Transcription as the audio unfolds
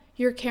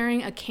You're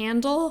carrying a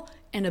candle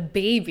and a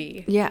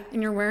baby. Yeah.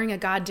 And you're wearing a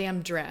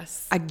goddamn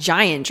dress. A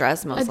giant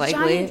dress, most likely.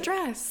 A giant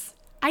dress.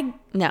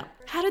 No.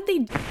 How did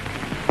they...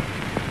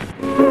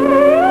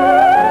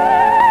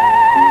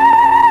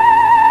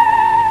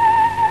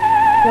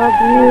 You're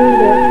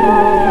beautiful.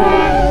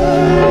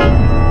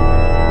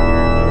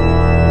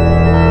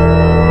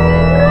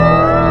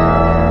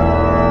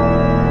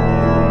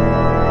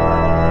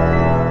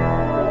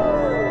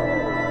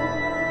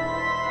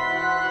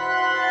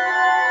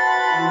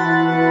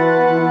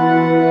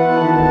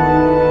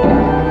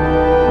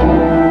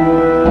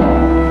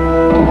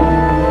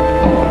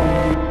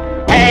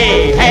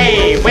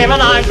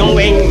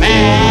 Going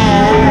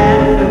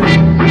mad.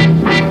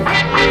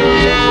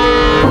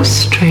 What a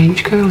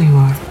strange girl you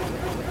are.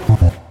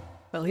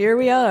 Well, here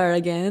we are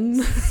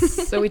again.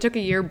 So we took a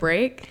year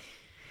break.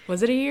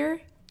 Was it a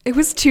year? It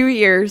was 2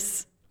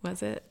 years.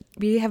 Was it?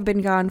 We have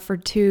been gone for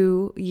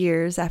 2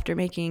 years after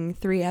making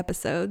 3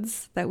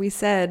 episodes that we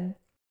said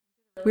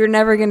we were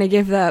never going to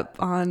give up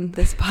on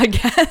this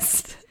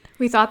podcast.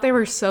 We thought they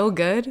were so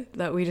good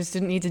that we just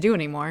didn't need to do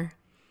anymore.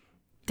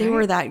 They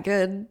were that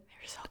good. They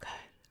were so good.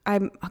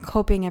 I'm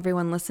hoping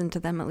everyone listened to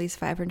them at least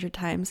 500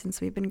 times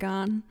since we've been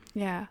gone.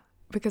 Yeah,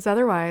 because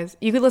otherwise,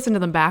 you could listen to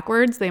them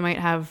backwards. They might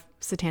have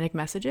satanic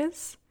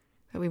messages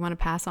that we want to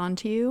pass on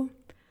to you.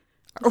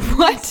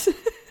 What?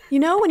 You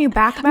know when you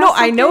back No,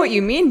 I know what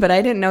you mean, but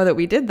I didn't know that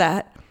we did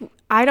that.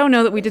 I don't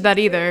know that we did that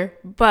either,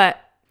 but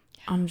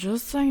I'm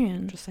just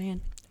saying. Just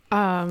saying.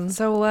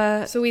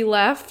 So we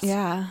left.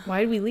 Yeah. Why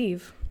did we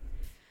leave?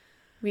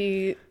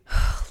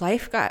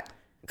 Life got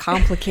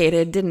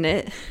complicated, didn't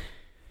it?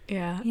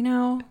 Yeah. You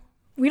know,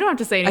 we don't have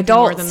to say anything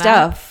adult more than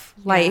stuff,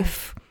 that.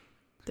 life. Yeah.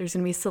 There's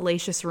going to be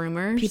salacious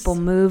rumors. People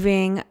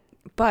moving.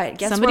 But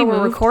guess Somebody where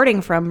we're moved.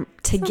 recording from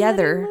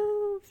together? Somebody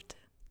moved.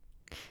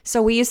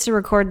 So we used to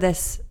record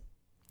this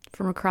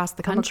From across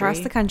the from country. across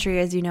the country.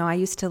 As you know, I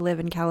used to live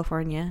in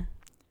California.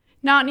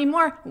 Not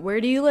anymore. Where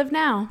do you live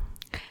now?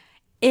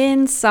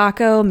 In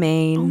Saco,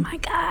 Maine. Oh my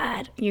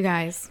God. You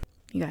guys.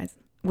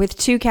 With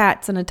 2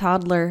 cats and a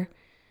toddler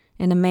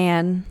and a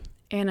man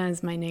Anna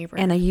is my neighbor.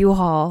 and a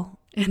U-Haul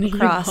And a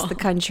across U-Haul. the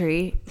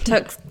country.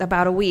 Took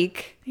about a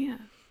week. Yeah.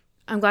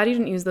 I'm glad you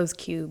didn't use those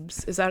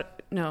cubes. Is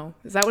that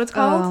what it's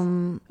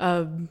called?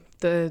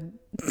 The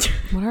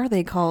What are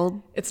they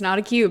called? It's not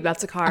a cube,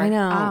 that's a car. I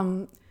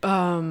know.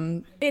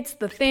 It's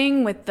the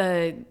thing with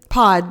the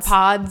Pods.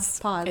 pods.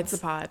 Pods. It's a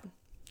pod.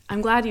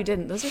 I'm glad you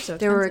didn't. Those are so expensive.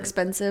 They were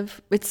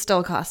expensive. It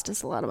still cost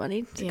us a lot of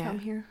money to Yeah. come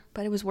here,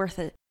 but it was worth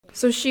it.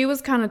 So she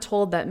was kind of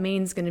told that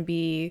Maine's going to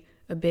be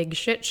a big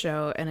shit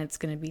show and it's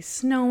going to be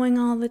snowing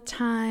all the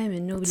time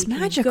and nobody can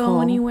magical.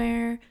 go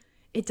anywhere.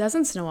 It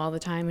doesn't snow all the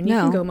time and you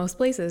No. can go most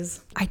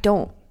places. I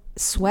don't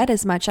sweat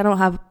as much. I don't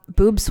have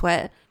boob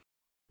sweat.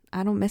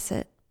 I don't miss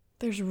it.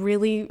 There's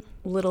really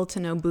little to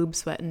no boob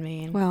sweat in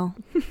Maine. Well,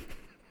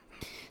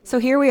 so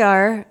here we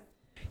are.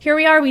 Here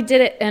we are. We did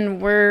it, and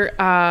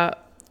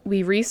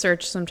we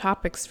researched some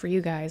topics for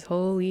you guys.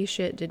 Holy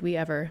shit, did we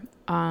ever?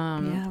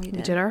 Yeah, we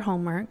did. did our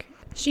homework.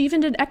 She even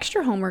did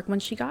extra homework when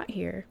she got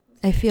here.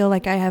 I feel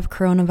like I have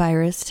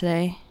coronavirus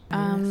today.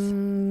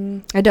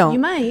 I don't. You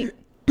might.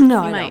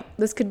 No, You I might. don't.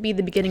 This could be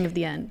the beginning of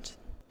the end.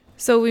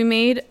 So we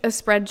made a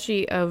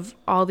spreadsheet of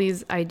all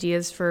these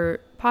ideas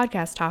for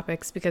podcast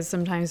topics because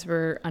sometimes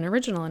we're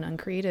unoriginal and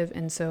uncreative,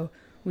 and so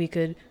we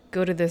could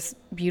go to this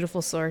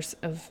beautiful source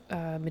of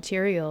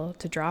material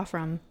to draw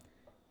from.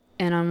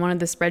 And on one of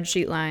the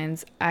spreadsheet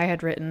lines, I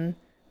had written,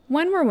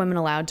 "When were women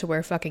allowed to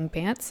wear fucking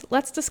pants?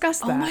 Let's discuss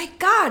that." Oh my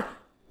God.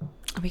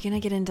 Are we going to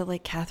get into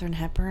like Katharine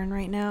Hepburn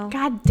right now?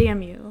 God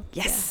damn you.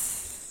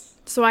 Yes.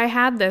 So I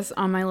had this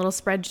on my little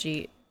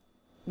spreadsheet.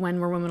 When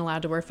were women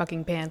allowed to wear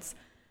fucking pants?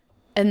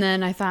 And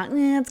then I thought,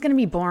 it's going to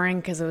be boring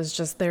because it was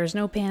just there's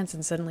no pants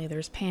and suddenly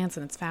there's pants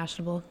and it's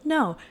fashionable.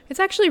 No,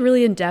 it's actually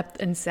really in-depth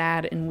and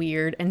sad and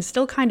weird and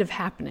still kind of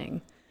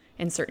happening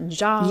in certain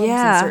jobs,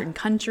 Yeah. in certain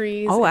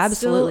countries. Oh, It's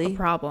still absolutely. a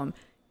problem.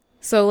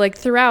 So like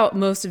throughout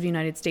most of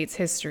United States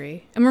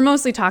history, and we're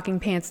mostly talking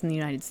pants in the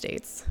United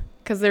States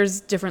because there's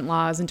different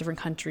laws in different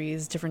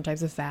countries, different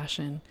types of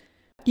fashion.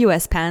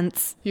 U.S.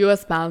 pants.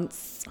 U.S.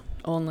 pants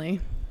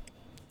only.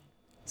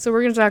 So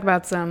we're going to talk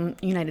about some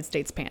United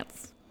States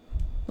pants.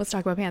 Let's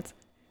talk about pants.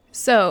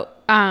 So,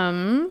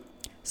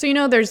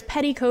 there's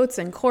petticoats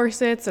and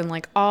corsets and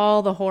like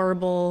all the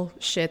horrible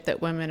shit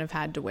that women have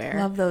had to wear.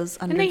 Love those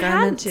And they had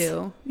undergarments.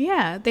 to.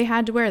 Yeah, they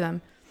had to wear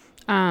them.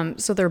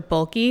 So they're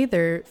bulky,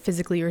 they're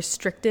physically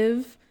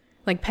restrictive.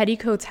 Like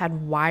petticoats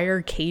had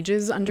wire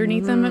cages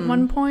underneath them at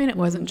one point. It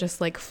wasn't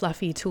just like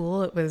fluffy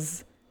tulle. It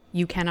was,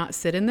 you cannot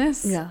sit in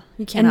this. Yeah.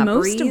 You cannot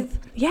breathe.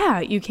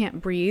 You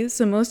can't breathe.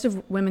 So most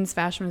of women's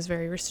fashion was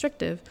very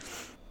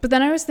restrictive. But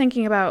then I was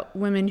thinking about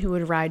women who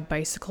would ride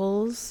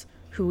bicycles,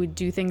 who would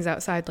do things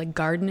outside like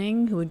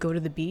gardening, who would go to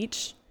the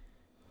beach.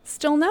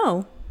 Still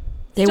no.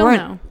 They Still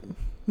weren't no.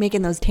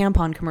 making those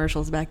tampon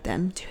commercials back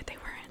then. Dude, they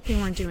weren't. They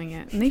weren't doing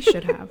it. And they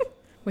should have.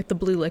 With the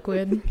blue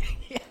liquid.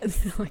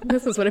 Yes. Like,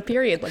 this is what a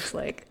period looks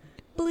like.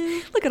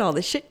 blue. Look at all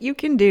the shit you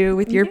can do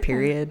with your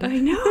period. I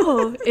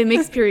know. It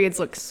makes periods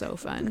look so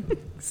fun.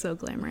 So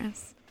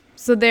glamorous.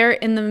 So there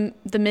in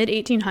the mid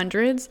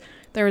 1800s,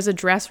 there was a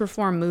dress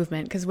reform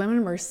movement because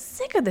women were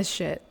sick of this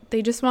shit.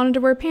 They just wanted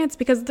to wear pants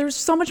because they're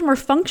so much more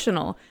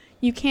functional.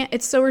 You can't,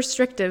 it's so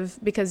restrictive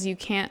because you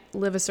can't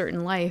live a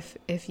certain life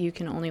if you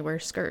can only wear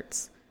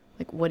skirts.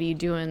 Like, what are you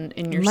doing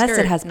in your Unless skirt?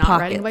 it has Not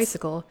pockets. riding a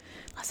bicycle.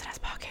 Unless it has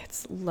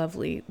pockets.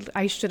 Lovely.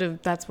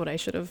 That's what I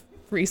should have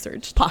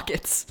researched.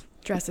 Pockets.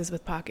 Dresses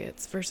with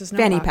pockets versus no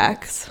Fanny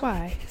pockets. packs.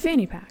 Why?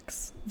 Fanny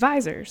packs.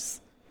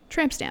 Visors.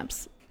 Tramp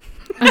stamps.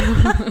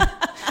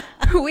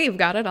 We've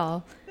got it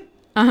all.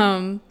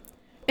 In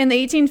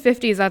the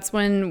 1850s, that's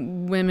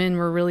when women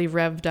were really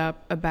revved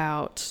up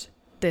about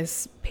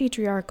this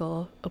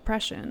patriarchal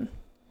oppression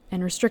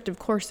and restrictive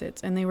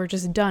corsets, and they were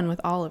just done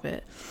with all of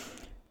it.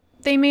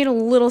 They made a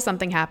little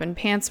something happen.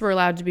 Pants were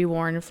allowed to be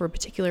worn for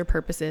particular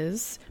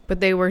purposes, but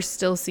they were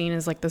still seen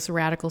as like this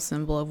radical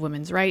symbol of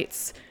women's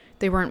rights.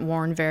 They weren't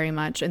worn very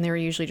much, and they were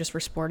usually just for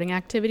sporting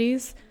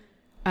activities.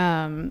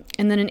 And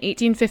then in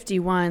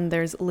 1851,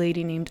 there's a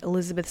lady named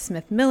Elizabeth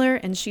Smith Miller,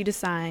 and she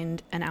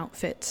designed an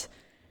outfit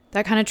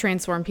that kind of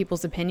transformed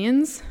people's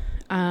opinions.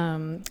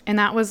 And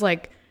that was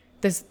like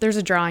this. There's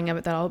a drawing of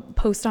it that I'll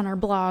post on our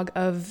blog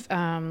of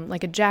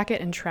like a jacket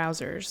and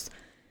trousers.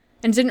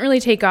 And it didn't really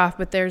take off,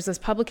 but there's this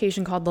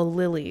publication called The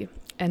Lily,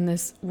 and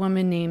this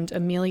woman named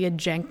Amelia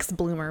Jenks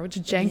Bloomer,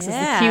 which Jenks is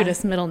the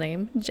cutest middle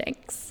name.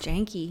 Jenks.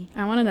 Janky.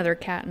 I want another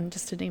cat, and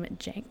just to name it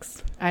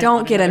Jenks.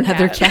 Don't get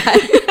another cat.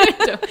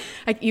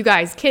 You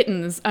guys,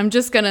 kittens. I'm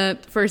just going to,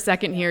 for a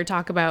second here,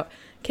 talk about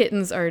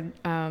kittens are,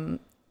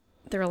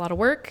 they're a lot of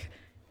work.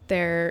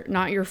 They're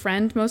not your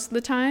friend most of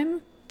the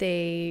time.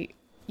 They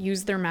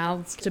use their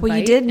mouths to bite. Well,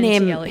 you did and to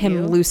name yell at him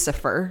you.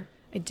 Lucifer.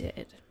 I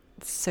did.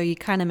 So you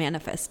kind of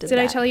manifested Did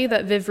that. I tell you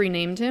that Viv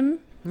renamed him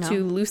No.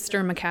 to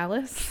Looster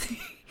McAllis?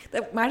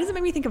 Why does it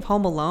make me think of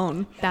Home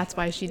Alone? That's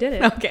why she did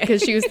it. Okay.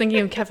 Because she was thinking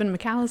of Kevin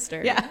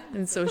McAllister. Yeah.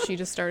 And so she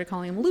just started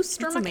calling him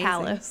Looster That's amazing.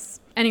 McAllis.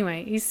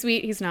 Anyway, he's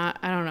sweet. He's not.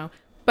 I don't know.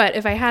 But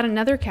if I had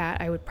another cat,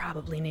 I would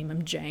probably name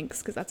him Jenks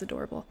because that's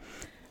adorable.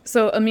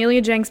 So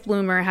Amelia Jenks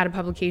Bloomer had a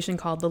publication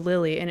called The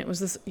Lily, and it was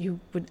this, you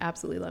would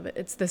absolutely love it.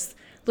 It's this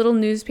little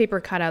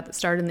newspaper cutout that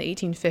started in the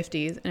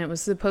 1850s, and it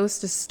was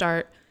supposed to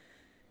start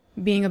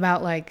being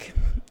about like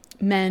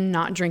men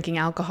not drinking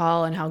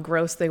alcohol and how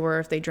gross they were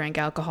if they drank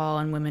alcohol,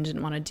 and women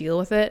didn't want to deal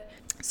with it.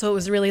 So it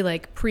was really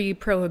like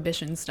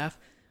pre-prohibition stuff.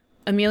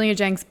 Amelia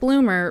Jenks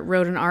Bloomer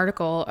wrote an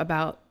article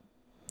about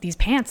these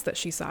pants that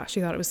she saw. She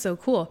thought it was so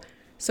cool.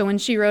 So when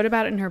she wrote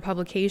about it in her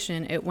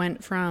publication, it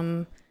went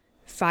from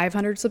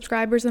 500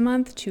 subscribers a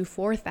month to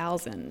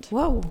 4,000.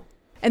 Whoa.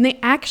 And they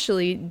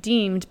actually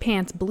deemed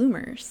pants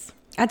bloomers.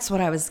 That's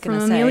what I was going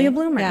From to say. Amelia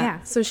Bloomer,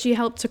 yeah. So she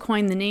helped to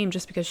coin the name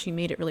just because she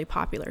made it really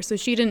popular. So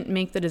she didn't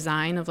make the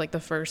design of like the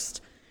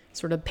first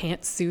sort of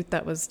pantsuit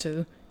that was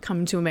to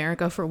come to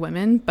America for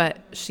women, but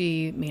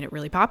she made it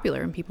really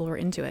popular and people were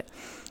into it.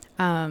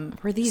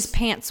 Were these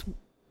pants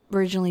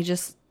originally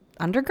just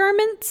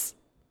undergarments?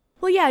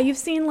 Well, yeah, you've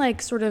seen like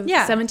sort of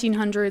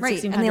 1700s,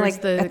 Right. 1600s, And they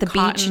like the at the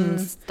cotton, beach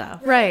and stuff.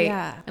 right?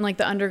 Yeah. And like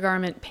the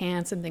undergarment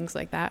pants and things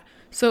like that.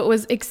 So it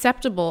was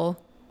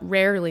acceptable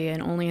rarely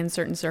and only in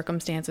certain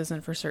circumstances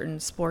and for certain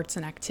sports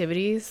and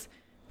activities.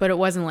 But it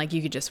wasn't like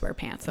you could just wear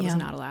pants. That was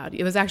not allowed.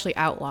 It was actually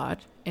outlawed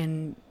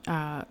in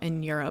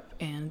Europe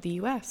and the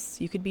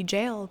U.S. You could be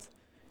jailed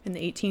in the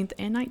 18th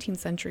and 19th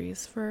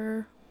centuries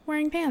for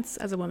wearing pants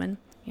as a woman.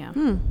 Yeah,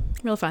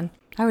 real fun.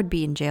 I would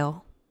be in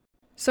jail.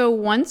 So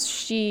once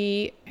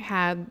she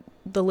had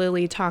the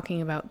Lily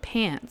talking about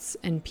pants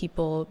and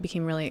people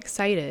became really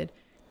excited,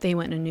 they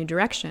went in a new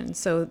direction.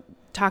 So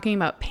talking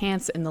about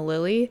pants in the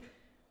Lily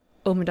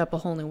opened up a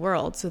whole new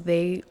world. So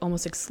they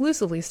almost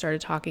exclusively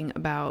started talking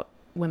about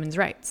women's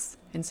rights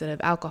instead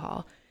of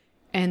alcohol.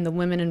 And the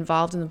women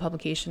involved in the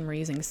publication were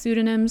using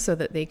pseudonyms so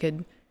that they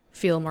could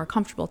feel more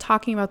comfortable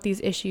talking about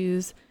these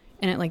issues.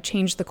 And it like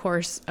changed the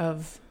course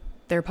of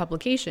their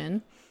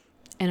publication.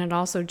 And it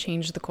also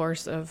changed the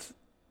course of,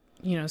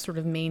 you know, sort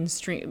of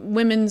mainstream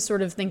women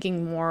sort of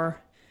thinking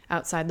more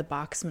outside the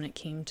box when it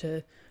came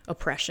to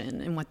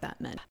oppression and what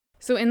that meant.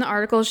 So in the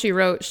article she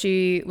wrote,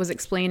 she was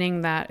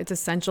explaining that it's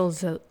essential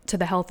to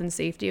the health and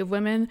safety of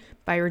women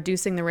by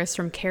reducing the risk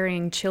from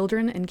carrying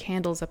children and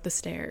candles up the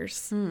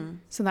stairs.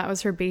 So that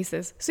was her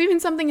basis. So even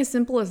something as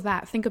simple as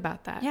that, think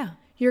about that. Yeah.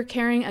 You're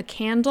carrying a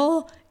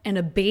candle and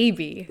a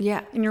baby.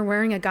 Yeah. And you're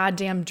wearing a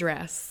goddamn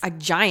dress. A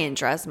giant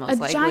dress, most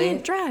likely. A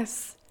giant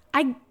dress.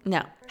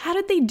 No. How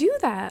did they do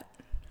that?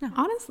 No.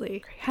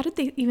 Honestly, how did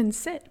they even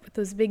sit with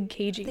those big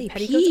cagey They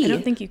petticoats? pee. I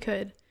don't think you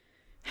could.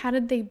 How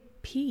did they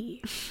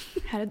pee?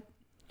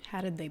 How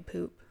did they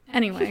poop?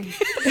 Anyway.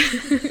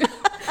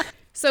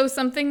 So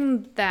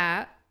something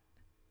that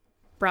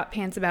brought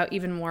pants about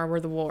even more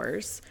were the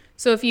wars.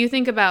 So if you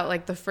think about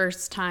like the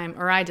first time,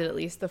 or I did at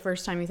least, the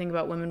first time you think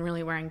about women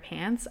really wearing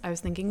pants, I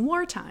was thinking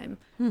wartime.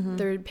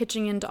 They're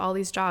pitching into all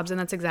these jobs, and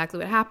that's exactly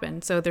what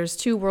happened. So there's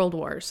 2 world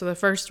wars. So the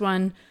first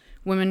one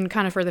women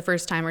kind of for the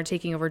first time were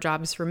taking over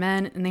jobs for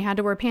men, and they had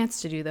to wear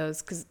pants to do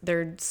those because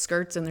their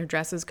skirts and their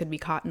dresses could be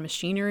caught in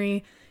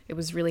machinery. It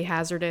was really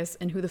hazardous,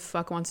 and who the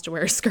fuck wants to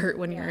wear a skirt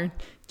when you're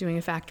doing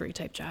a factory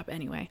type job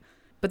anyway?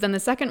 But then the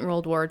Second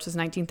World War, which was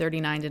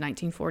 1939 to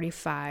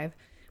 1945,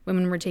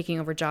 women were taking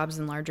over jobs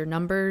in larger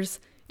numbers,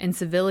 and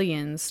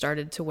civilians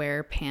started to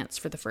wear pants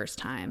for the first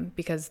time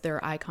because there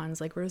are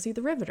icons like Rosie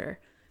the Riveter.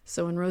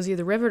 So when Rosie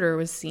the Riveter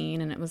was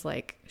seen, and it was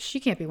like, she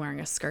can't be wearing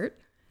a skirt.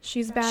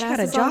 She's badass. She got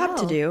a as all job hell.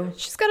 to do.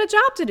 She's got a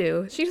job to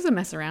do. She doesn't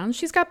mess around.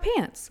 She's got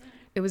pants.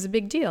 It was a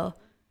big deal.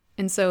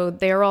 And so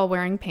they are all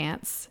wearing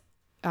pants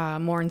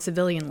more in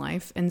civilian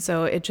life. And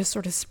so it just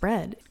sort of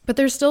spread. But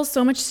there's still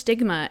so much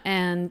stigma.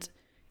 And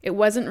it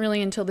wasn't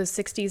really until the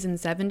 60s and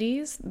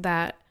 70s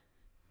that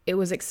it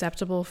was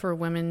acceptable for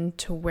women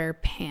to wear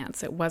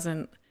pants. It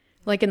wasn't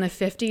like in the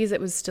 50s, it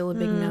was still a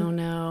big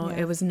no-no.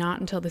 Yeah. It was not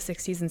until the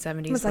 60s and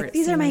 70s It was where like, it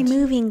these are my seemed-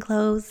 moving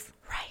clothes.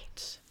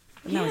 Right.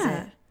 And that was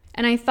it.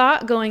 And I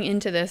thought going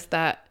into this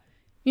that,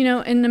 you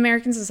know, in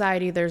American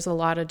society, there's a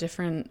lot of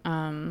different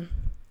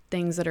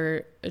things that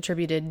are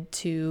attributed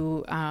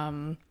to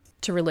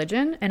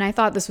religion. And I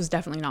thought this was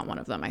definitely not one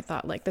of them. I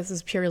thought like this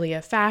is purely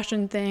a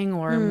fashion thing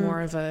or more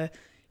of a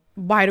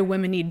why do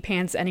women need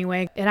pants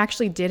anyway? It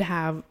actually did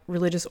have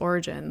religious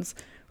origins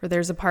where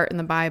there's a part in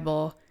the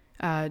Bible,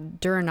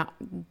 Deuteronomy.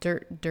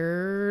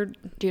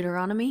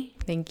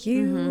 Thank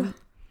you.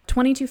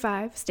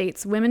 22:5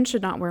 states women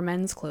should not wear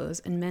men's clothes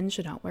and men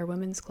should not wear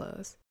women's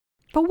clothes.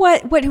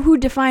 But who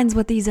defines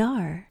what these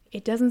are?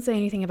 It doesn't say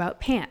anything about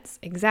pants.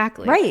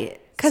 Exactly.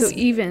 Right. So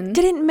even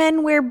didn't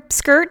men wear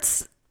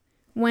skirts?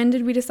 when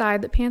did we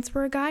decide that pants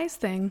were a guy's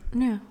thing?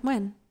 No,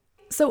 when?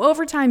 So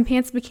over time,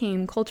 pants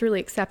became culturally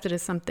accepted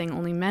as something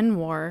only men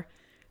wore.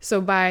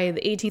 So by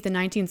the 18th and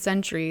 19th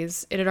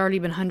centuries, it had already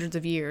been hundreds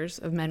of years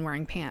of men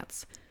wearing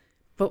pants.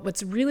 But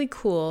what's really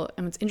cool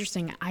and what's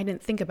interesting I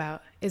didn't think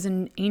about is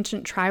in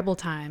ancient tribal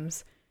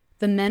times,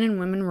 the men and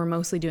women were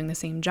mostly doing the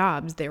same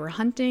jobs. They were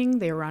hunting,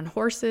 they were on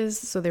horses,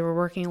 so they were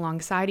working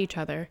alongside each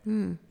other.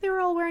 They were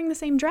all wearing the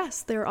same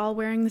dress. They were all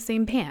wearing the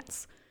same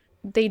pants.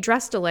 They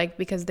dressed alike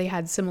because they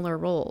had similar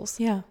roles.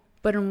 Yeah.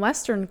 But in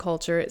Western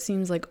culture, it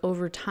seems like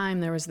over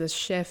time there was this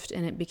shift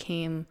and it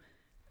became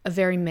a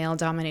very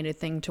male-dominated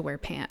thing to wear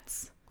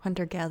pants.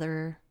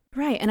 Hunter-gatherer.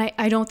 Right. And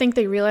I don't think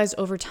they realized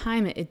over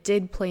time it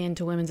did play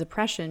into women's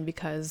oppression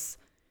because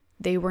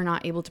they were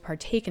not able to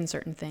partake in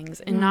certain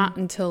things. And not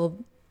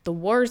until the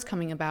wars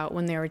coming about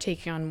when they were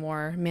taking on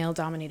more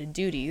male-dominated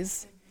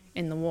duties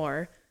in the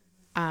war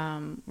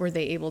were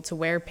they able to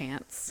wear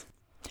pants.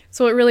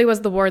 So it really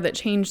was the war that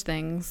changed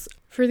things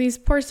for these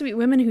poor sweet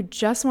women who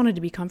just wanted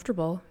to be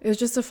comfortable. It was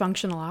just a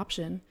functional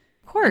option.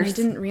 Of course. And I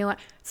didn't realize.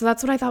 So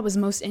that's what I thought was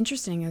most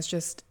interesting is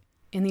just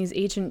in these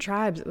ancient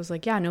tribes, it was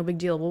like, yeah, no big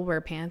deal. We'll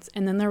wear pants.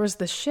 And then there was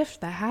this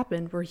shift that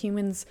happened where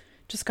humans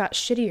just got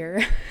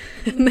shittier.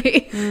 And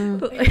they,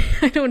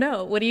 I don't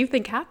know. What do you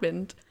think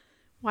happened?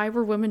 Why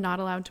were women not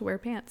allowed to wear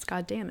pants?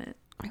 God damn it.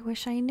 I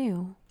wish I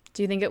knew.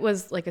 Do you think it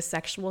was like a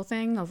sexual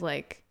thing of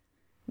like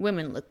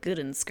women look good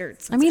in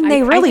skirts? I mean,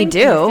 they really think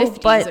do, in the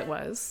 50s but it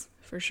was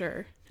for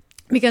sure.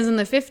 Because in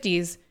the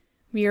 50s,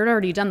 we had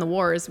already done the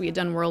wars. We had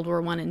done World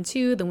War I and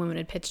II. The women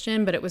had pitched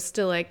in, but it was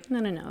still like,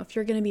 no. If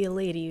you're going to be a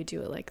lady, you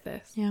do it like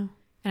this. yeah.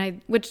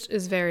 And which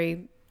is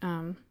very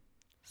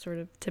sort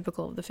of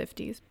typical of the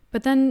 50s.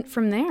 But then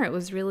from there, it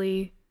was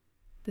really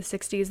the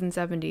 60s and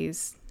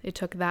 70s. It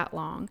took that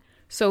long.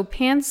 So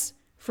pants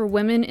for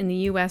women in the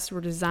U.S.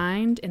 were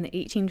designed in the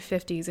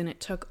 1850s, and it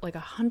took like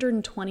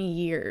 120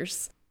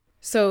 years.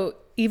 So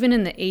even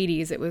in the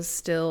 80s, it was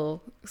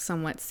still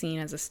somewhat seen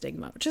as a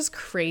stigma, which is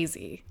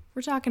crazy.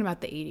 We're talking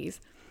about the 80s.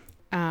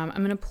 I'm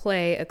going to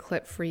play a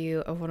clip for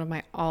you of one of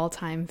my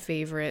all-time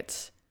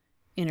favorite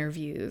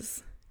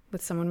interviews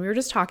with someone we were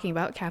just talking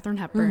about, Katharine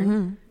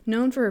Hepburn,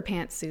 known for her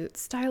pantsuit,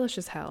 stylish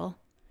as hell,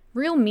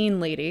 real mean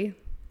lady,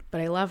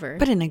 but I love her.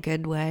 But in a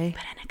good way.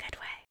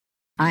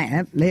 I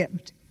have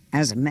lived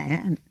as a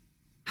man.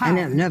 And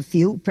in a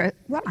few,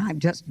 well, I've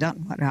just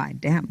done what I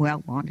damn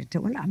well wanted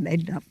to, and I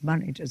made enough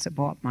money to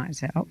support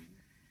myself.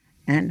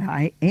 And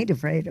I ain't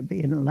afraid of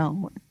being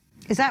alone.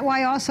 Is that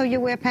why also you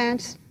wear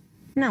pants?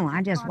 No,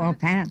 I just wear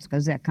pants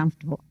because they're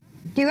comfortable.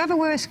 Do you ever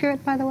wear a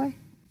skirt, by the way?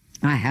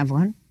 I have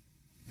one.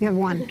 You have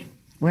one.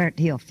 Wear it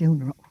to your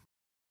funeral.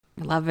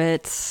 I love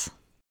it.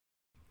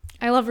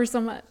 I love her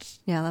so much.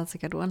 Yeah, that's a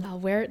good one. I'll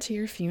wear it to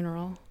your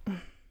funeral.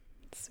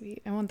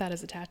 Sweet. I want that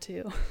as a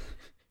tattoo.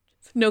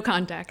 No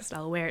context.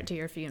 I'll wear it to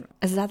your funeral.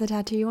 Is that the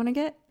tattoo you want to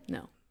get?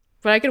 No.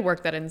 But I could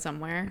work that in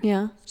somewhere.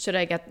 Yeah. Should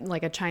I get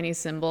like a Chinese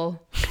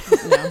symbol?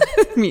 No.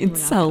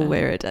 Means I'll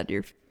wear it at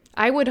your...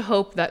 I would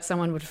hope that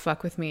someone would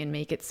fuck with me and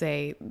make it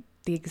say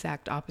the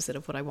exact opposite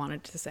of what I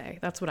wanted to say.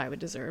 That's what I would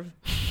deserve.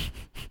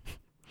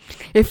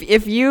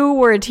 If you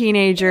were a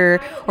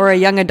teenager or a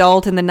young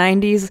adult in the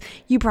 90s,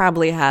 you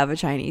probably have a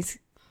Chinese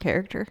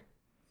character.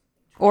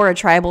 Or a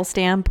tribal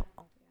stamp.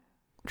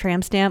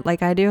 Tramp stamp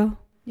like I do.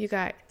 You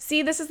guys,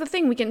 see, this is the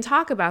thing. We can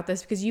talk about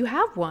this because you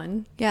have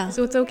one. Yeah.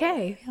 So it's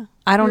okay. Yeah.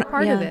 I don't... You're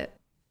part of yeah. it.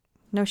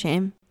 No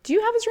shame. Do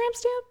you have a tramp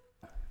stamp?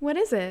 What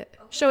is it?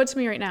 Show it to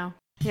me right now.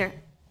 Here.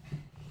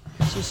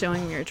 She's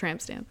showing me her tramp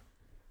stamp.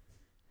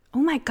 Oh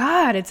my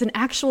God, it's an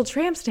actual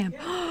tramp stamp.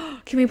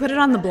 Can we put it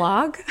on the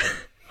blog?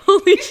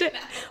 Holy shit.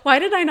 Why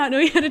did I not know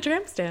you had a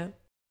tramp stamp?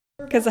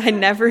 Because I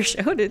never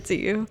showed it to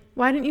you.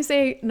 Why didn't you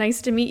say, nice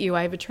to meet you,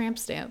 I have a tramp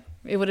stamp?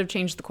 It would have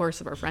changed the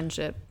course of our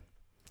friendship,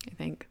 I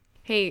think.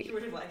 Hey,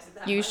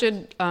 you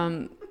should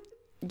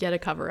get a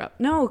cover up.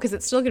 No, because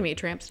it's still going to be a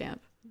tramp stamp.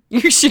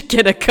 You should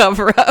get a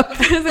cover up. I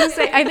was going to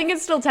say, I think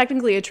it's still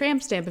technically a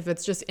tramp stamp if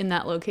it's just in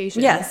that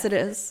location. Yes, it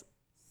is.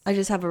 I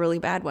just have a really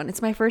bad one.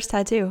 It's my first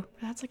tattoo.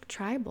 That's like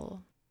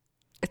tribal.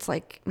 It's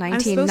like I'm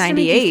supposed to make you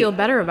 1998. feel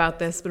better about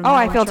this, but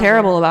I feel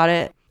terrible about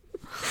it.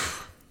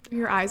 Are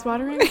your eyes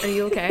watering? Are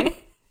you okay?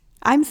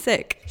 I'm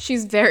sick.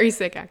 She's very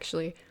sick,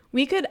 actually.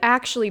 We could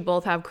actually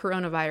both have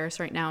coronavirus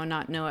right now and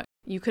not know it.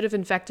 You could have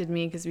infected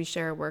me because we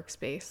share a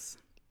workspace.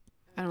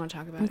 I don't want to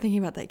talk about I'm it. thinking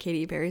about that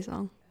Katy Perry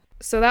song.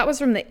 So that was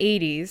from the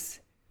 80s,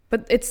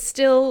 but it's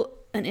still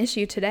an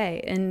issue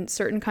today. In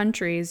certain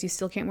countries, you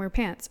still can't wear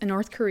pants. In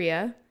North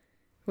Korea,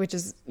 which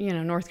is,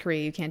 North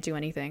Korea, you can't do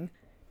anything.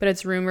 But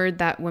it's rumored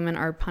that women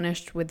are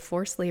punished with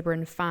forced labor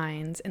and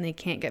fines, and they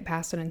can't get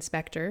past an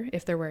inspector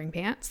if they're wearing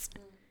pants.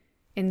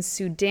 In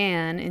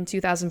Sudan, in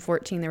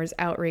 2014, there was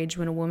outrage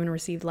when a woman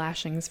received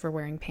lashings for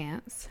wearing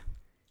pants.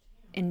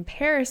 In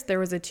Paris, there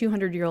was a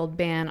 200-year-old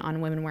ban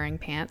on women wearing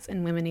pants,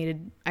 and women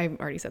needed, I've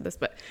already said this,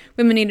 but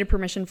women needed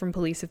permission from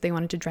police if they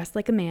wanted to dress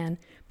like a man.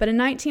 But in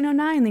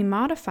 1909, they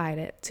modified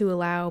it to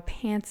allow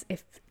pants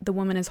if the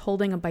woman is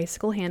holding a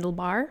bicycle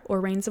handlebar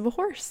or reins of a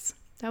horse.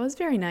 That was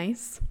very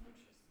nice.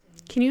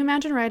 Can you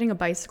imagine riding a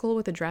bicycle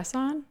with a dress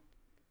on?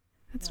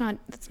 That's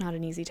not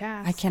an easy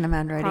task. I can't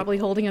imagine riding. Probably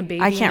holding a baby.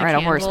 I can't and ride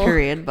a horse, candle.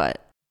 period,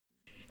 but.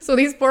 So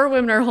these poor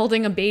women are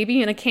holding a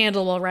baby and a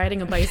candle while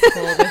riding a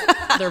bicycle with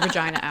their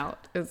vagina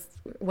out, is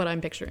what I'm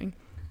picturing.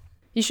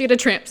 You should get a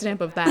tramp stamp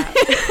of that.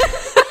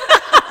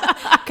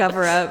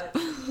 Cover up.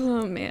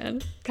 Oh,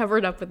 man. Cover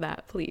it up with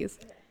that, please.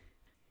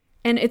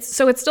 And it's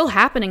still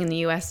happening in the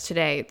U.S.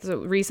 today. So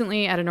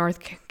recently at a North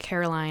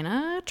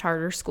Carolina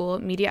charter school,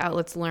 media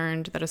outlets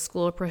learned that a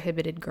school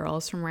prohibited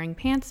girls from wearing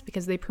pants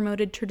because they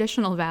promoted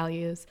traditional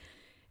values.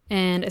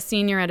 And a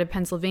senior at a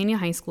Pennsylvania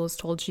high school is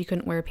told she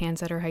couldn't wear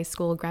pants at her high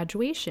school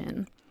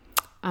graduation.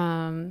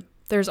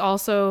 There's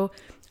also,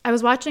 I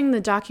was watching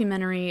the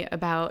documentary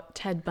about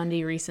Ted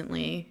Bundy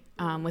recently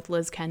with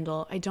Liz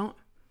Kendall.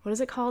 What is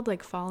it called?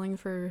 Like Falling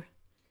for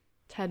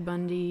Ted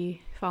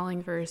Bundy,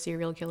 Falling for a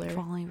Serial Killer.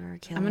 Falling for a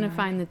Killer. I'm going to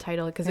find the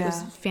title because it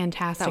was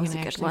fantastic and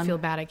I actually feel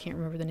bad I can't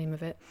remember the name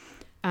of it.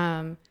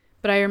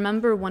 But I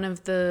remember one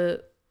of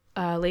the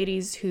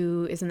ladies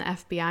who is in the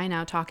FBI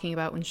now talking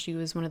about when she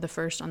was one of the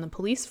first on the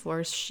police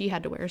force, she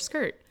had to wear a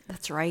skirt.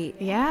 That's right.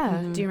 Yeah.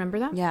 Mm-hmm. Do you remember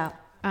that? Yeah.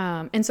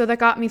 And so that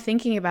got me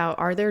thinking about,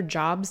 are there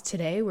jobs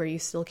today where you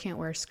still can't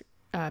wear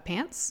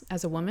pants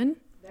as a woman?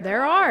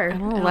 There are. I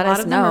don't know, and let a lot us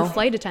of them know. are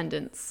flight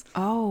attendants.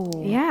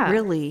 Oh, yeah.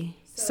 Really?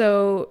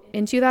 So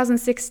in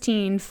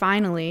 2016,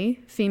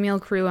 finally, female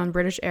crew on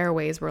British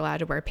Airways were allowed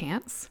to wear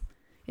pants.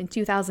 In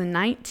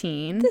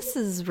 2019... This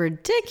is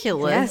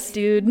ridiculous. Yes,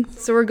 dude.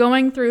 So we're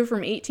going through from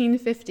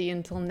 1850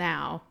 until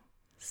now,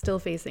 still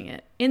facing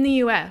it. In the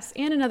U.S.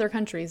 and in other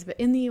countries, but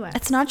in the U.S.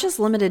 It's not just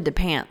limited to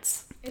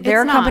pants.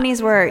 There are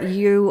companies where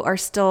you are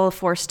still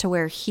forced to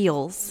wear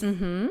heels.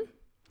 Mm-hmm.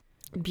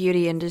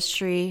 Beauty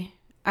industry.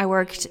 I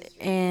worked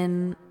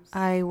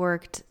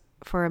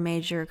for a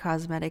major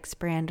cosmetics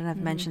brand, and I've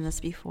mentioned this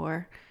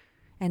before.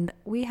 And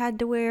we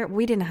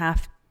didn't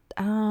have,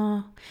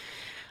 I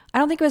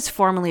don't think it was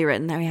formally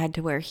written that we had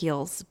to wear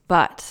heels,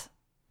 but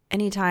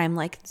anytime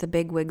like the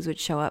big wigs would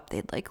show up,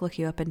 they'd like look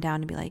you up and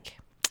down and be like,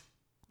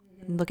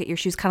 look at your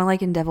shoes, kind of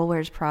like in Devil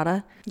Wears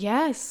Prada.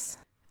 Yes.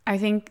 I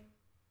think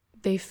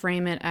they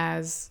frame it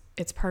as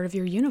it's part of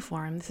your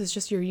uniform. This is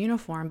just your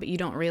uniform, but you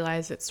don't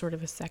realize it's sort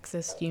of a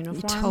sexist uniform.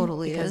 It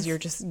totally because is. You're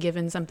just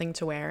given something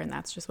to wear, and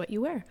that's just what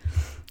you wear.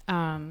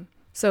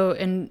 So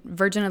in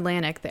Virgin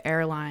Atlantic, the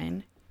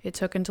airline, it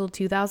took until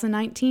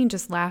 2019,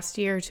 just last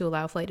year, to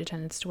allow flight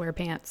attendants to wear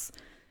pants.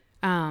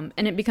 And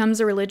it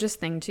becomes a religious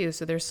thing, too.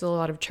 So there's still a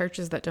lot of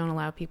churches that don't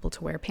allow people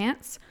to wear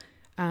pants.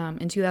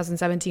 In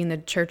 2017, the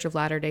Church of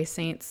Latter-day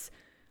Saints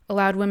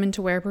allowed women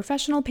to wear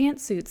professional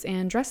pantsuits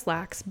and dress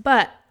slacks,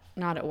 but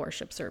not at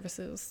worship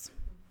services.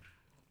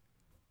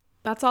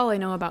 That's all I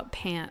know about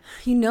pants.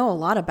 You know a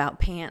lot about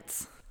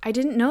pants. I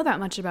didn't know that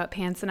much about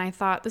pants, and I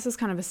thought this is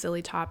kind of a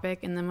silly topic.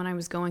 And then when I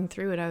was going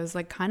through it, I was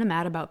like kind of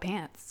mad about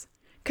pants.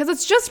 Because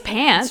it's just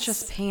pants. It's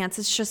just pants.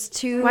 It's just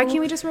two... Why can't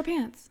we just wear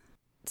pants?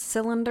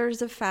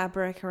 Cylinders of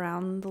fabric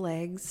around the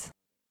legs.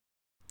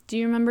 Do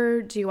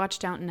you watch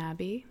Downton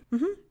Abbey?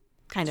 Mm-hmm.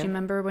 Kind of. Do you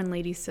remember when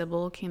Lady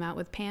Sybil came out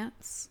with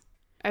pants?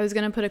 I was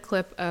going to put a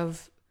clip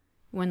of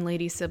when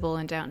Lady Sybil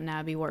and Downton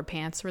Abbey wore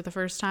pants for the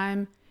first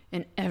time,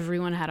 and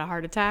everyone had a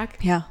heart attack.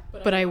 Yeah.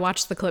 But I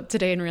watched the clip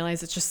today and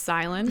realized it's just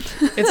silent.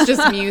 It's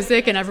just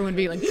music, and everyone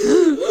being like,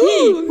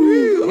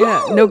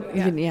 yeah, no,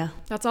 yeah.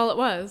 That's all it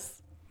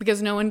was.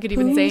 Because no one could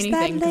even say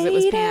anything because it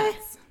was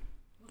pants.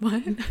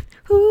 What?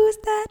 Who's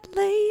that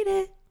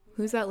lady?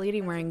 Who's that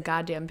lady wearing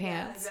goddamn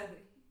pants?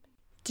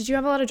 Did you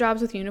have a lot of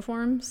jobs with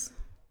uniforms?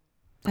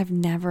 I've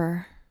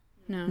never.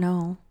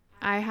 No.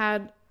 I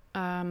had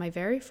my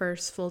very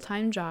first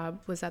full-time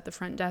job was at the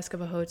front desk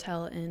of a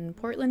hotel in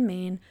Portland,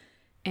 Maine.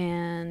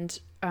 And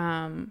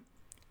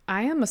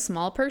I am a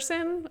small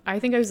person. I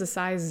think I was a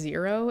size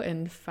 0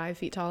 and 5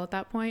 feet tall at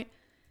that point.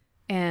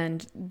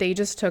 And they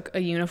just took a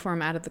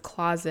uniform out of the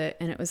closet,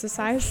 and it was a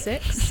size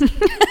 6.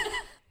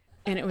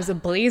 And it was a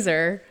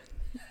blazer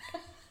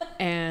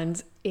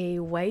and a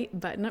white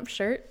button-up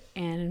shirt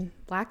and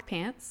black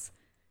pants.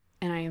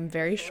 And I am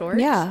very short.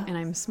 Yeah. And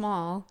I'm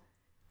small.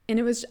 And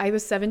I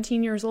was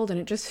 17 years old, and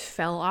it just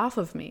fell off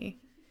of me.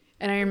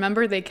 And I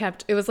remember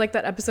it was like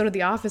that episode of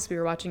The Office we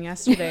were watching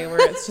yesterday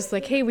where it's just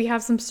like, hey, we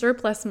have some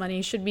surplus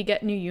money. Should we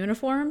get new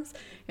uniforms?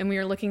 And we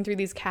were looking through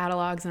these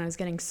catalogs, and I was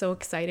getting so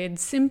excited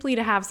simply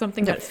to have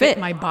something that fit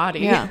my body.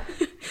 Yeah.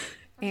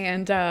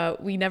 And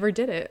we never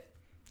did it.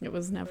 It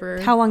was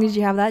never. How long did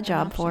you have that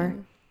job for?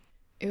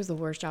 It was the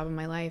worst job of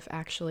my life,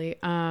 actually.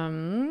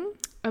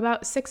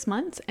 About 6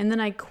 months. And then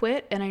I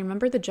quit, and I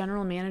remember the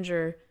general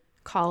manager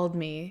called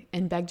me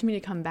and begged me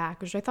to come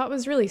back, which I thought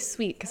was really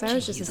sweet because I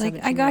was just a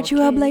 17-year-old I got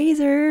you a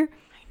blazer.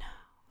 I know.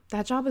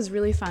 That job was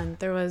really fun.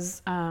 There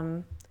was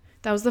that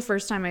was the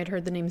first time I'd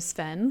heard the name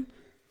Sven,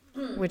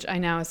 which I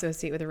now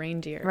associate with a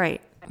reindeer.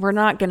 Right. We're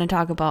not going to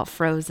talk about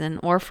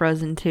Frozen or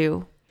Frozen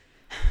 2.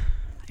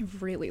 I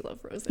really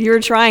love Frozen. You were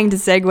trying to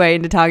segue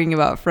into talking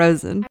about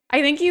Frozen.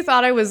 I think you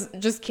thought I was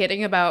just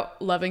kidding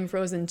about loving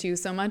Frozen 2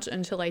 so much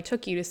until I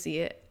took you to see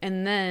it.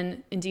 And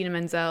then Idina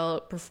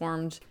Menzel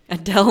performed...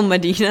 Adele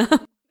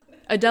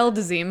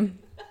Dazeem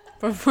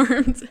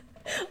performed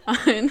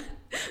on...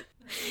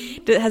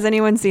 Has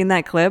anyone seen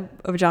that clip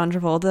of John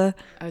Travolta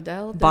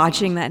Adele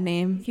botching that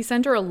name? He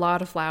sent her a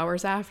lot of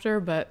flowers after,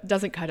 but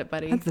doesn't cut it,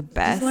 buddy. That's the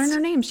best. Just learn her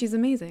name. She's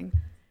amazing.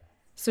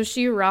 So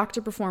she rocked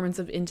a performance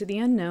of Into the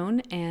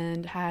Unknown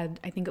and had,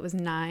 I think it was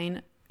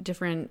 9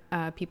 different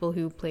people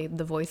who played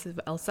the voice of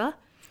Elsa.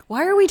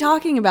 Why are we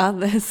talking about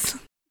this?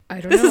 I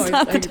don't This know. is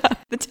not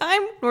the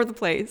time nor the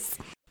place.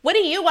 What do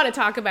you want to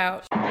talk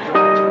about?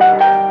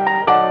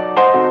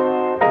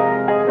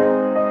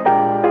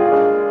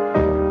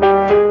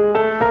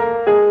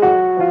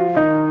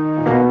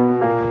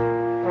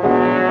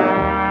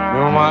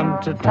 No one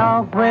to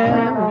talk with,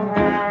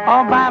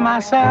 all by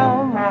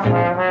myself.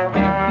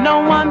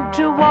 No one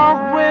to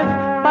walk with,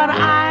 but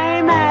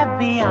I'm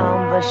happy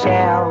on the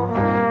shelf.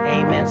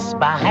 Ain't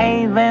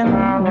misbehaving,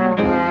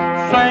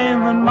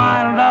 saving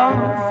my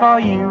love for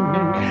you,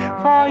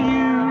 for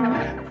you,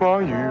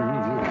 for you,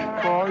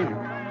 for you.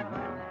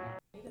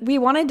 We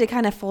wanted to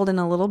kind of fold in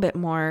a little bit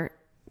more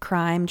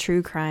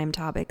true crime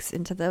topics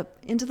into the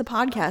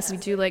podcast. We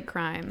do like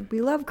crime. We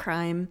love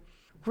crime.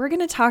 We're going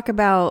to talk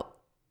about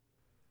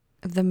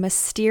the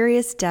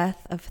mysterious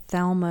death of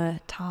Thelma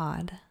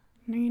Todd.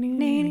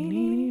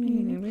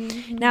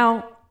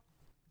 Now,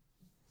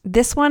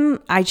 this one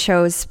I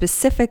chose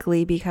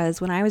specifically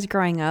because when I was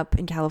growing up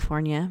in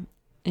California,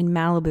 in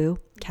Malibu,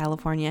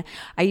 California,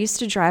 I used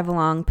to drive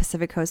along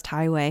Pacific Coast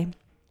Highway,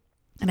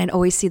 and I'd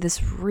always see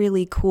this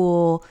really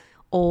cool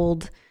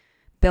old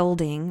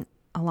building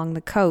along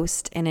the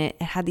coast, and it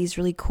had these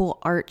really cool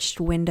arched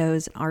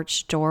windows and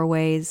arched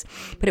doorways,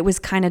 but it was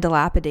kind of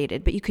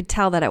dilapidated. But you could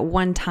tell that at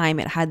one time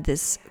it had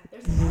this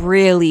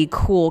really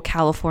cool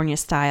California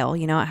style.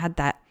 You know, it had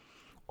that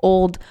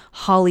old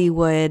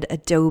Hollywood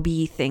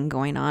adobe thing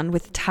going on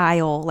with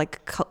tile, like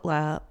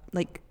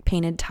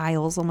painted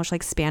tiles, almost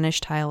like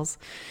Spanish tiles.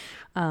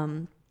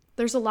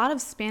 There's a lot of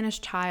Spanish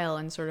tile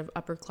and sort of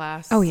upper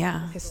class. Oh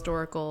yeah,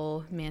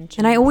 historical mansions.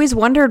 And I always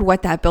wondered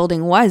what that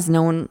building was.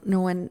 No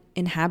one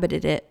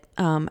inhabited it,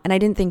 and I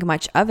didn't think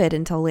much of it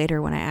until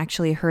later when I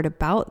actually heard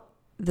about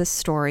the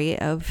story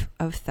of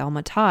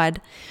Thelma Todd.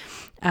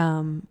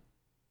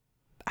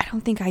 I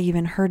don't think I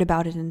even heard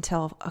about it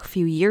until a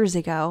few years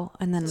ago,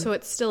 and then so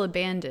it's still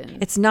abandoned.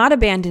 It's not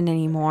abandoned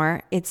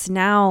anymore. It's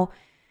now,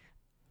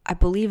 I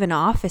believe, an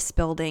office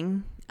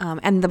building.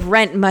 And the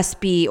rent must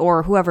be,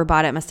 or whoever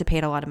bought it must have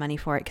paid a lot of money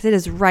for it because it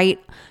is right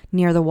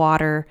near the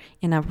water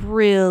in a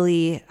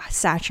really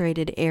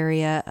saturated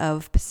area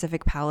of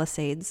Pacific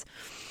Palisades.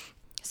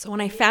 So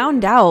when I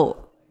found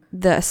out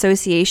the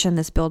association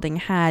this building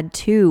had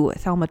to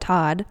Thelma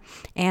Todd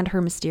and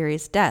her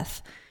mysterious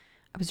death,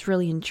 I was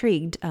really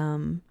intrigued.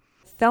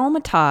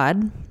 Thelma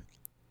Todd,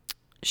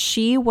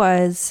 she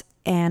was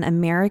an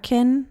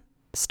American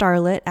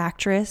starlet,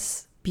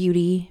 actress,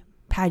 beauty,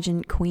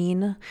 pageant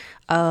queen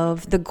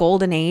of the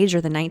golden age or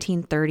the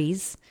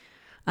 1930s.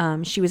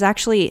 She was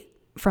actually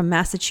from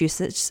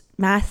Massachusetts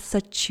in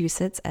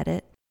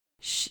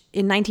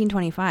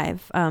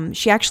 1925.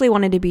 She actually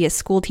wanted to be a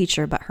school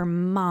teacher, but her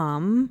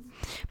mom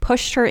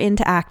pushed her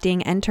into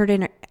acting,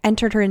 entered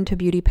her into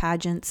beauty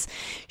pageants.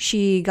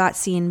 She got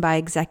seen by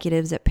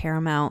executives at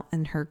Paramount,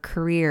 and her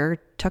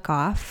career took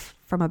off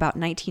from about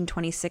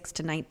 1926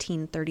 to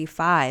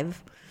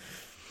 1935.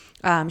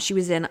 She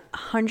was in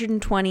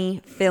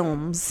 120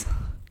 films.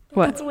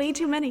 What? That's way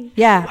too many.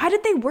 Yeah. Why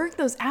did they work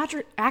those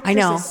actresses I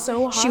know.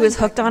 so hard? She was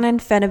hooked on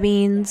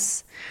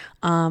amphetamines.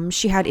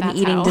 She had an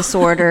eating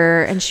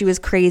disorder, and she was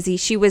crazy.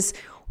 She was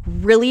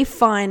really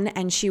fun,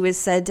 and she was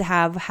said to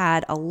have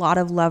had a lot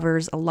of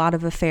lovers, a lot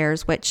of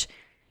affairs, which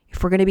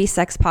if we're going to be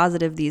sex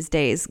positive these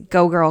days,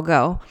 go girl,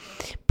 go.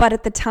 But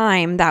at the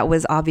time, that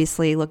was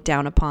obviously looked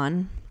down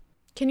upon.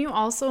 Can you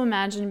also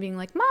imagine being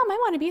like, Mom, I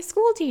want to be a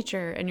school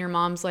teacher? And your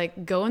mom's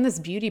like, go in this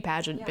beauty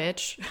pageant,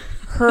 bitch.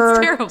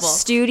 Her terrible.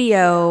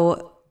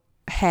 studio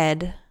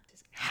head,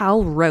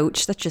 Hal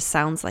Roach, that just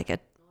sounds like a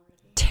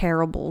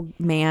terrible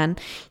man.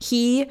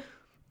 He,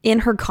 in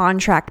her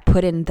contract,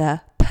 put in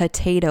the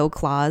potato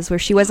clause where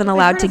she wasn't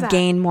allowed to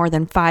gain more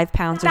than 5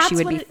 pounds or she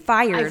would be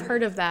fired. I've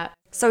heard of that.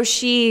 So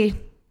she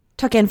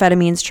took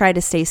amphetamines, tried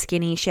to stay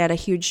skinny. She had a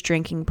huge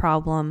drinking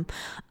problem.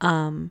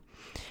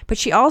 But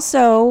she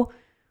also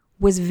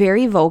was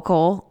very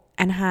vocal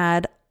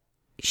and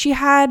she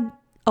had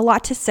a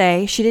lot to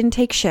say. She didn't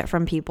take shit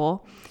from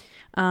people.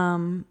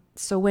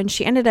 So when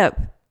she ended up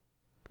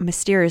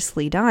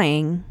mysteriously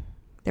dying,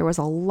 there was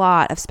a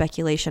lot of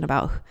speculation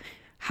about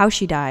how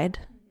she died.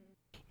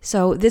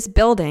 So this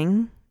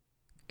building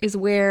is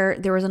where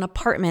there was an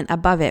apartment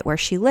above it where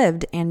she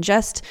lived, and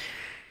just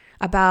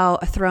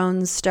about a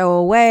throne's stow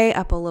away,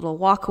 up a little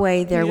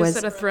walkway, there was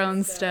said a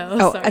throne's stow.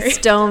 Oh, sorry. a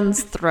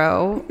stone's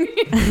throw.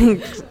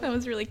 That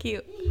was really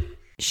cute.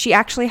 She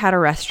actually had a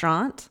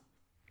restaurant.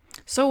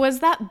 So was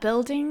that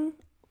building,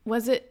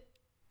 was it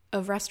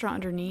a restaurant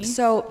underneath?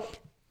 So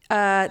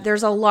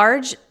there's a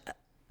large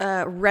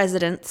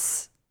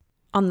residence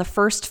on the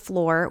first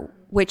floor,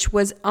 which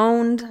was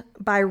owned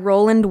by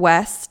Roland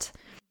West.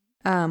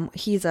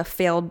 He's a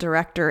failed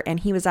director, and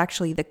he was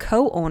actually the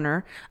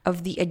co-owner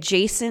of the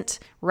adjacent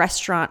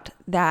restaurant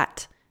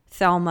that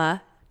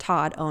Thelma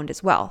Todd owned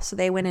as well. So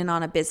they went in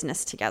on a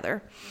business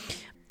together.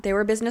 They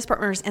were business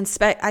partners, and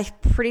I'm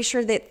pretty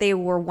sure that they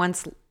were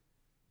once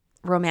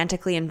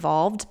romantically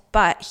involved,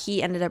 but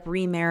he ended up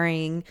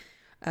remarrying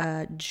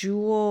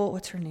Jewel,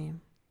 what's her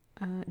name?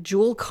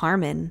 Jewel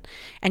Carmen,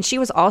 and she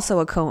was also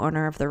a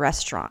co-owner of the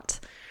restaurant,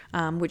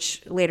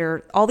 which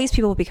later all these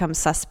people become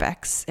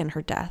suspects in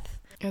her death.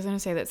 I was going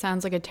to say, that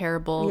sounds like a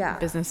terrible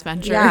business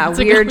venture. Yeah,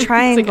 weird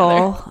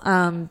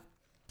triangle.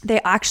 They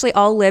actually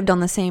all lived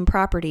on the same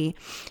property,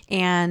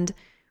 and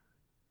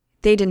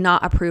they did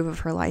not approve of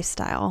her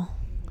lifestyle.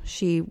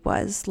 She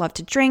loved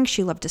to drink,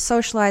 she loved to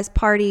socialize,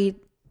 party,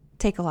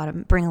 bring a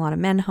lot of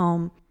men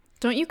home.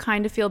 Don't you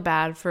kind of feel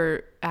bad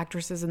for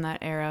actresses in that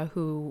era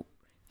who,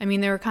 I mean,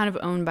 they were kind of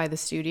owned by the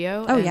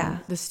studio. Oh, and yeah.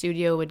 The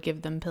studio would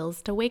give them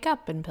pills to wake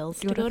up and pills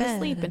to go to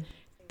sleep. And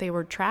they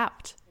were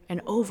trapped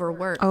and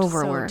overworked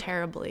so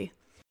terribly.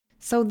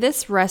 So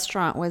this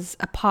restaurant was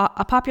a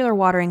popular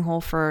watering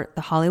hole for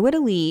the Hollywood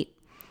elite,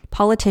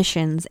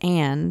 politicians,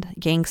 and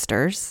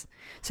gangsters.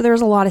 So there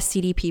was a lot of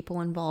seedy people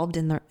involved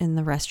in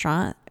the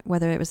restaurant,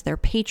 whether it was their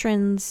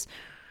patrons.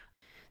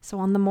 So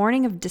on the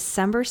morning of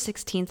December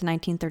 16th,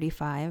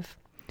 1935,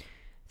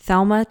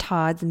 Thelma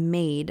Todd's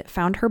maid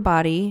found her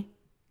body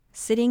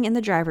sitting in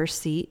the driver's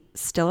seat,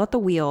 still at the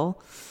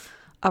wheel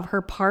of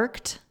her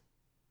parked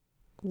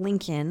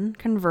Lincoln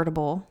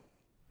convertible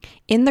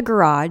in the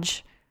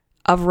garage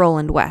of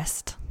Roland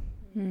West,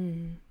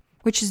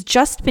 which is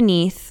just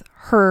beneath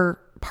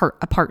her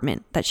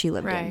apartment that she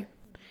lived in.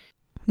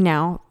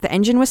 Now, the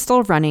engine was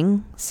still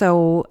running,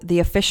 so the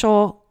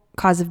official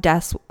cause of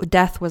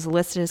death was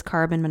listed as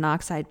carbon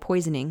monoxide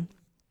poisoning.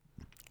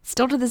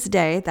 Still to this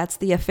day, that's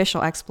the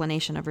official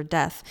explanation of her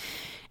death,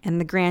 and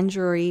the grand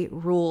jury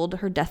ruled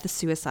her death a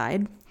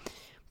suicide.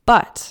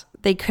 But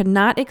they could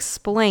not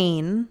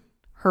explain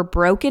her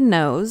broken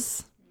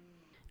nose,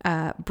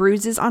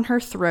 bruises on her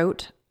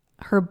throat,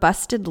 her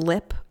busted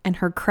lip, and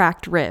her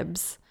cracked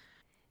ribs.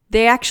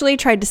 They actually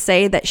tried to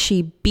say that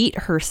she beat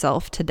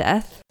herself to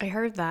death. I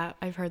heard that.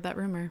 I've heard that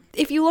rumor.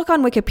 If you look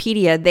on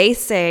Wikipedia, they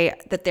say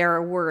that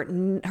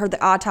the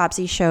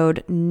autopsy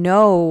showed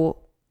no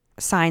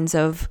signs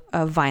of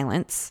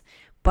violence,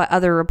 but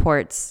other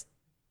reports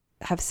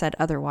have said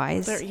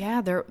otherwise.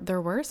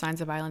 There were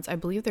signs of violence. I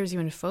believe there's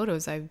even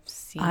photos I've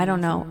seen. I don't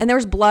know. And there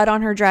was blood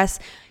on her dress.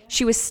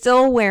 She was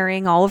still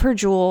wearing all of her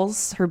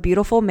jewels, her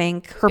beautiful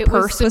mink. Her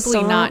purse was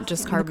still not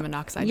just carbon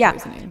monoxide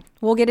poisoning.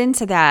 We'll get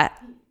into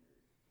that.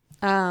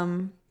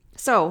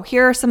 So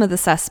here are some of the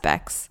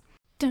suspects.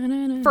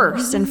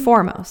 First and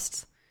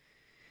foremost,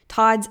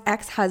 Todd's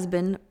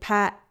ex-husband,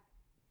 Pat,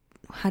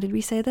 how did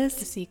we say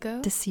this?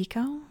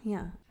 DeSico?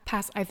 Yeah.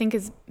 I think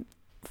his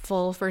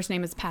full first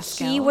name is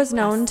Pascal. He was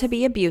known to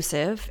be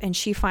abusive, and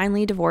she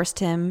finally divorced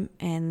him,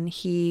 and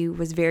he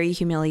was very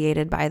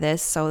humiliated by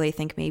this, so they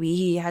think maybe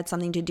he had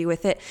something to do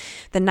with it.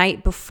 The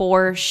night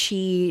before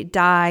she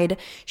died,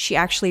 she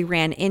actually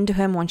ran into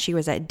him when she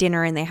was at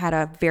dinner, and they had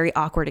a very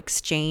awkward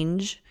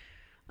exchange.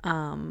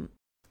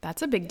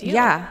 That's a big deal.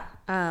 Yeah.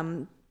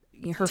 Do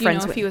you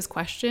know if he was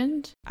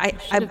questioned?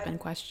 Should have been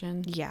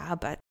questioned. Yeah,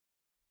 but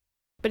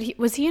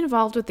was he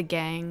involved with the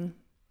gang?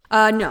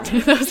 No.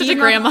 That was such a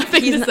grandma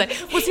thing to say.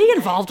 Was he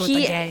involved with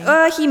the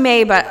gang? He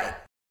may,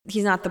 but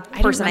he's not the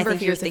person I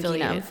think you're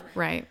thinking of.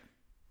 Right.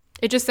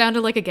 It just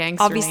sounded like a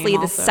gangster Obviously,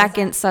 name the also.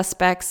 second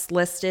suspects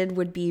listed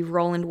would be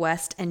Roland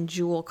West and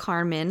Jewel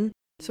Carmen.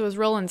 So it was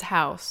Roland's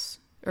house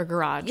or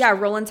garage. Yeah,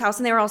 Roland's house,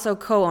 and they were also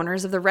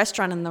co-owners of the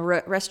restaurant, and the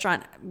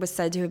restaurant was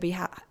said to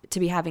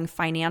be having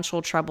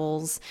financial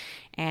troubles,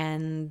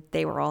 and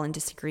they were all in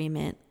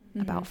disagreement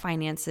about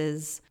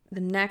finances.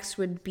 The next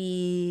would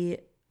be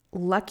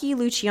Lucky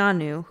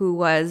Luciano, who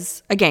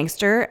was a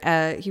gangster.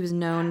 He was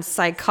known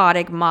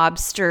psychotic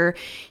mobster.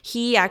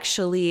 He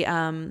actually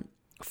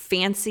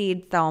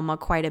fancied Thelma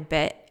quite a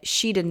bit.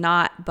 She did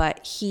not,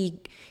 but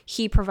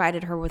he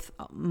provided her with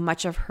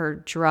much of her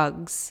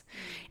drugs,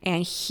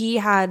 and he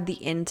had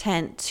the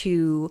intent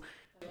to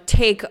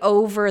take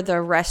over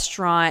the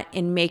restaurant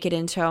and make it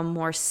into a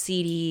more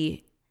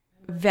seedy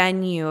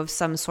venue of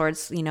some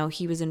sorts. You know,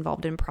 he was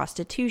involved in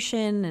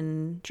prostitution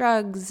and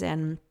drugs,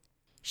 and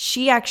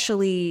she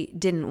actually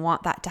didn't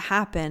want that to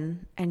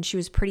happen, and she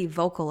was pretty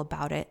vocal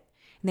about it.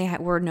 And they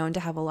were known to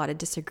have a lot of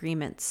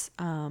disagreements.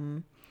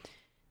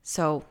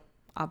 So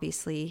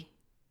obviously,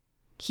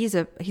 he's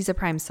a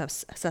prime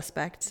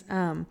suspect.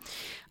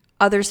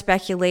 Others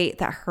speculate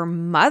that her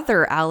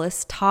mother,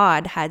 Alice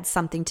Todd, had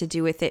something to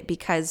do with it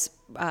because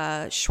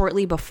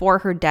shortly before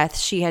her death,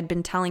 she had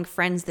been telling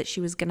friends that she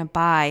was going to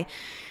buy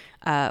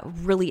a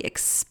really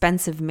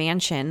expensive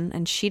mansion,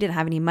 and she didn't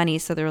have any money.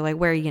 So they were like,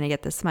 "Where are you going to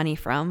get this money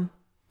from?"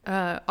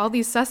 All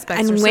these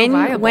suspects And are so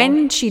viable.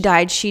 when she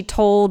died, she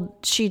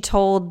told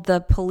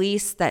the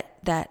police that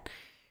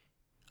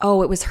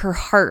it was her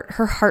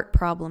heart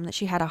problem, that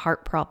she had a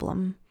heart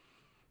problem.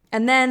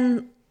 And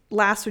then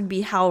last would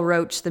be Hal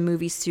Roach, the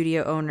movie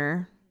studio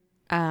owner,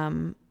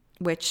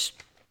 which...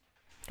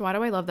 Why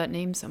do I love that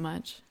name so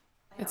much?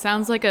 It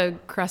sounds like a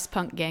crust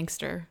punk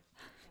gangster.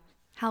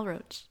 Hal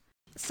Roach.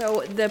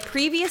 So the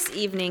previous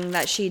evening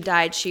that she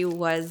died, she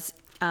was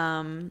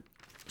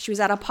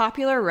at a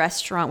popular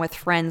restaurant with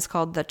friends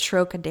called the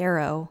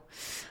Trocadero.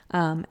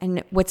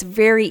 And what's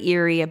very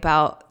eerie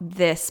about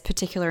this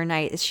particular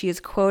night is she is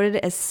quoted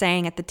as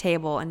saying at the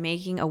table and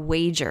making a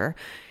wager.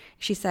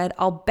 She said,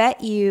 "I'll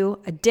bet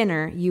you a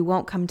dinner you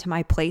won't come to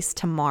my place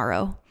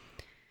tomorrow."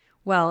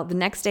 Well, the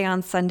next day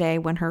on Sunday,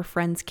 when her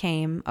friends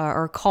came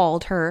or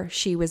called her,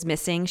 she was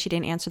missing. She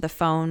didn't answer the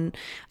phone.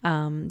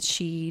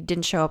 She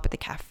didn't show up at the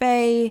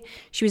cafe.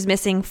 She was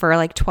missing for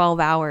like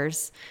 12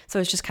 hours. So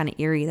it's just kind of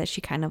eerie that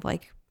she kind of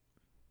like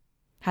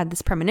had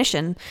this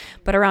premonition.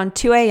 But around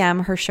 2 a.m.,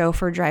 her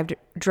chauffeur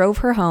drove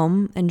her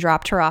home and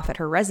dropped her off at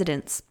her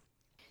residence.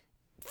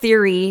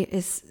 Theory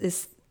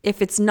is if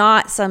it's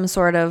not some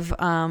sort of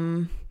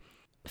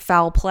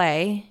foul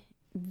play,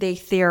 they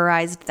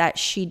theorized that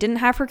she didn't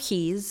have her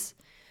keys,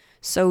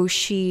 so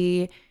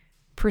she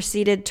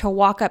proceeded to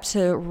walk up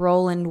to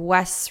Roland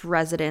West's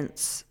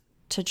residence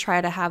to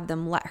try to have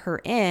them let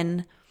her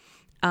in.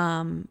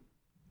 And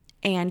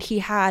he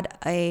had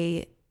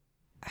I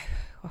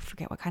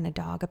forget what kind of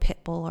dog, a pit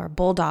bull or a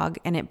bulldog,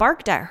 and it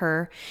barked at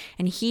her.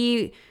 And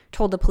he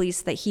told the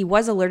police that he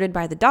was alerted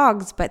by the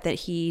dogs, but that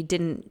he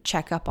didn't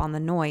check up on the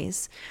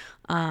noise.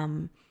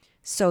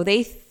 So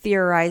they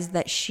theorized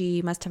that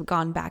she must have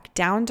gone back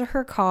down to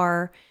her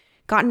car,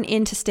 gotten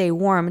in to stay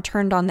warm,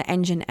 turned on the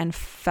engine, and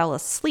fell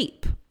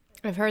asleep.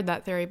 I've heard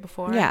that theory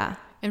before. Yeah.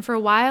 And for a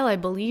while I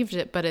believed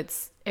it, but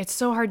it's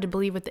so hard to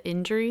believe with the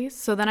injuries.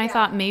 So then I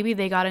thought maybe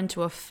they got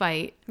into a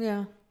fight.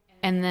 Yeah.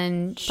 And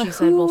then she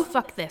said, well,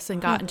 fuck this,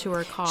 and got into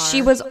her car.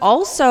 She was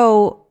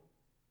also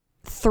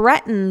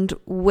threatened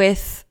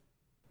with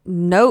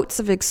notes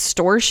of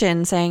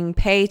extortion saying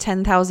pay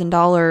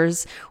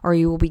 $10,000 or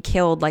you will be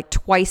killed, like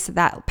twice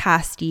that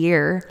past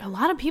year. A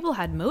lot of people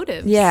had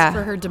motives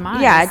for her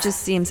demise. Yeah, it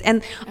just seems.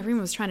 And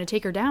everyone was trying to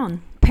take her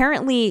down.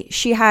 Apparently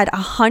she had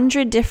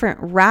 100 different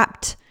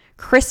wrapped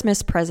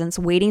Christmas presents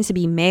waiting to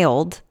be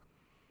mailed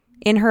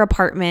in her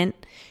apartment.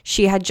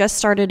 She had just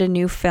started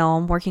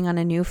working on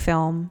a new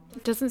film.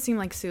 It doesn't seem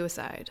like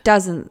suicide.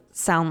 Doesn't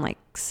sound like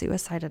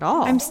suicide at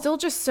all. I'm still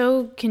just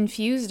so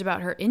confused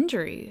about her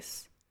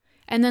injuries.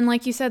 And then,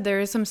 like you said, there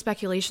is some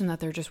speculation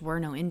that there just were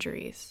no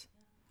injuries.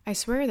 I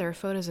swear there are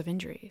photos of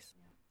injuries.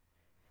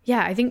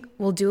 Yeah, I think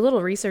we'll do a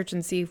little research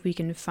and see if we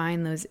can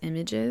find those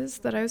images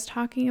that I was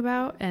talking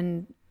about.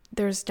 And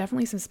there's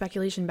definitely some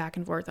speculation back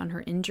and forth on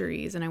her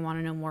injuries, and I want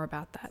to know more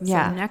about that.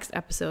 Yeah. So next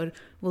episode,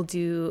 we'll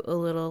do a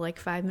little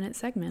 5-minute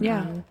segment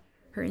on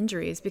her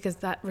injuries, because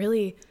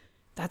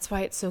that's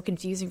why it's so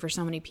confusing for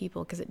so many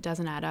people, because it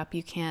doesn't add up.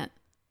 You can't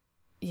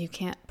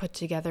put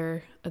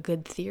together a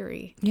good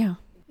theory. Yeah.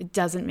 It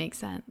doesn't make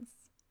sense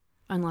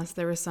unless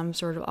there was some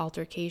sort of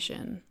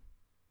altercation.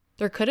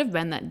 There could have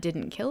been that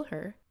didn't kill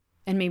her,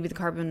 and maybe the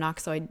carbon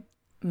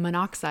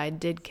monoxide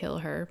did kill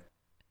her.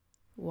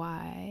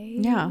 Why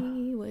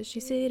was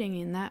she sitting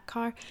in that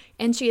car?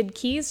 And she had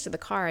keys to the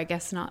car, I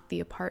guess, not the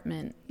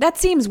apartment. That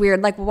seems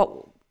weird. Like,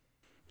 what?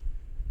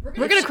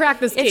 We're going to crack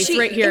this case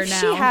right here now. If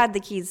she had the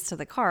keys to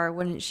the car,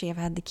 wouldn't she have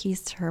had the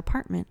keys to her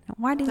apartment?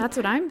 That's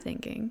what I'm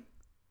thinking.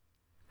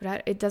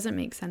 But it doesn't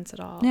make sense at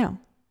all. No.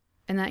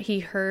 And that he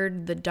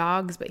heard the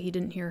dogs, but he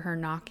didn't hear her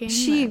knocking.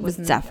 She was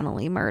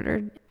definitely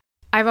murdered.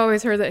 I've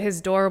always heard that his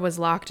door was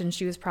locked and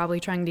she was probably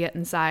trying to get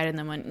inside and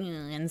then went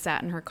and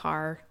sat in her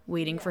car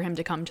waiting for him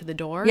to come to the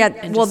door. Yeah,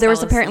 and well, just there was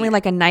fell apparently asleep.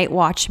 like a night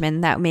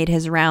watchman that made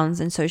his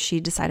rounds, and so she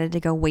decided to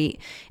go wait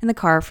in the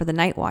car for the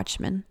night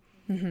watchman.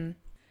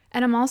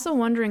 And I'm also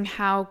wondering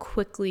how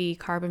quickly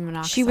carbon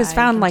monoxide She was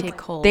found can like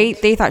take hold. they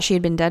thought she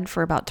had been dead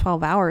for about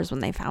 12 hours when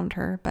they found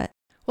her, but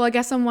Well, I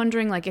guess I'm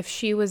wondering, like, if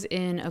she was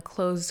in a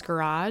closed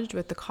garage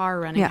with the car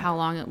running, Yeah. how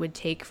long it would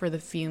take for the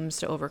fumes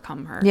to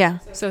overcome her. Yeah.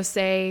 So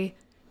say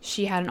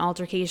she had an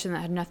altercation that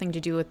had nothing to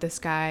do with this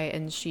guy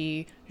and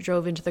she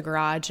drove into the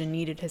garage and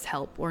needed his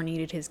help or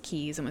needed his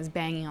keys and was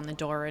banging on the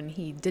door and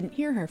he didn't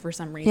hear her for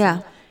some reason.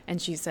 Yeah.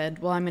 And she said,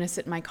 well, I'm going to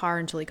sit in my car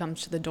until he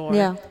comes to the door.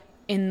 Yeah.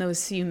 In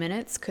those few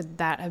minutes, could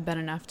that have been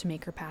enough to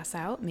make her pass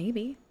out?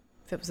 Maybe.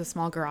 If it was a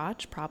small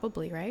garage,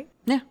 probably, right?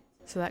 yeah.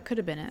 So that could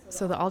have been it.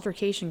 So the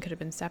altercation could have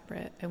been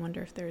separate. I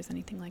wonder if there was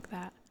anything like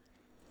that.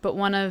 But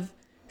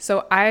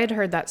so I had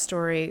heard that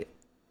story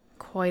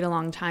quite a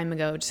long time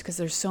ago just because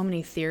there's so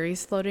many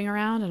theories floating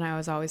around and I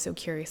was always so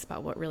curious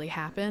about what really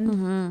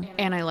happened.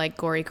 And I like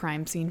gory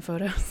crime scene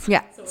photos.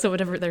 Yeah. So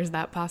whenever there's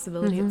that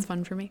possibility, it's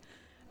fun for me.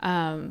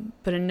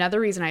 But another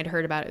reason I'd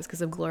heard about it is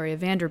because of Gloria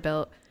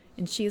Vanderbilt.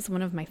 And she's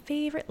one of my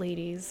favorite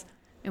ladies.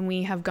 And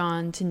we have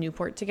gone to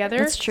Newport together.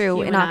 That's true.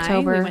 You In and I.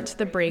 October. We went to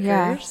the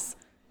Breakers.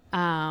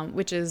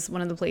 Which is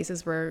one of the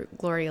places where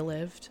Gloria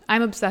lived.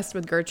 I'm obsessed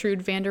with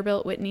Gertrude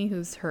Vanderbilt Whitney,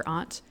 who's her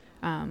aunt,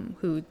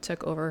 who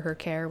took over her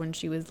care when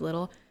she was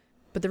little.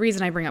 But the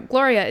reason I bring up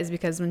Gloria is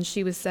because when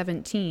she was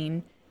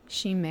 17,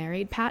 she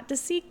married Pat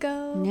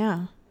DeSico.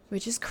 Yeah.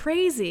 Which is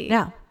crazy.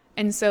 Yeah.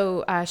 And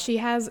so she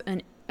has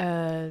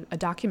a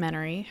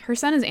documentary. Her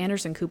son is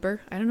Anderson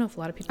Cooper. I don't know if a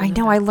lot of people I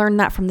know. I that. learned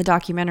that from the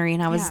documentary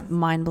and I was Yeah.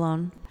 mind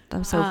blown. That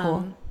was so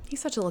cool. He's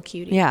such a little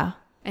cutie. Yeah.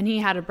 And he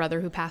had a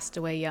brother who passed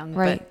away young.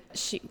 Right.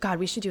 But God,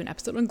 we should do an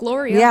episode on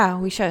Gloria. Yeah,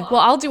 we should.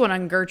 Well, I'll do one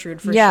on Gertrude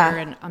for Yeah. sure,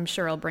 and I'm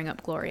sure I'll bring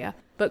up Gloria.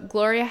 But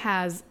Gloria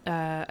has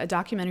a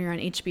documentary on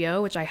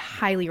HBO, which I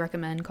highly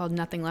recommend, called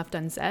Nothing Left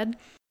Unsaid.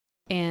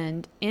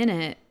 And in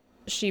it,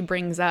 she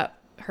brings up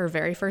her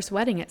very first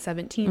wedding at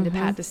 17 to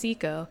Pat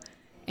DeSico.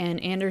 And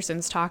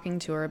Anderson's talking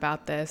to her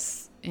about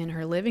this in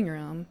her living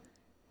room.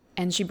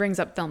 And she brings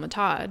up Thelma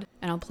Todd.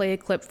 And I'll play a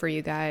clip for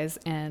you guys.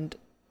 And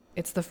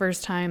it's the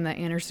first time that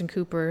Anderson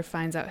Cooper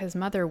finds out his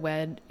mother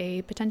wed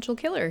a potential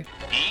killer.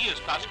 He is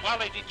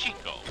Pasquale Di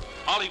Chico,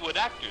 Hollywood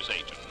actor's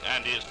agent,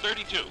 and is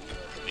 32.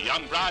 The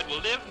young bride will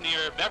live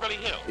near Beverly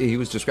Hills. He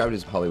was described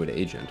as a Hollywood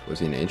agent. Was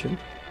he an agent?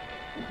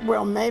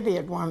 Well, maybe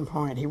at one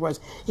point he was.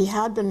 He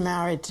had been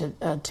married to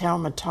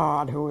Thelma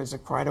Todd, who was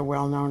quite a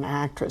well-known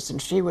actress, and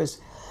she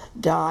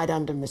died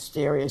under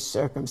mysterious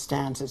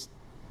circumstances.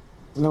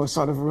 And there were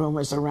sort of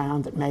rumors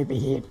around that maybe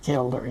he had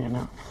killed her, you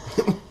know.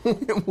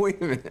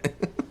 Wait a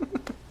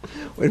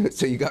minute.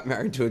 So you got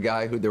married to a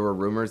guy who there were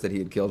rumors that he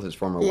had killed his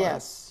former wife?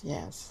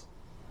 Yes.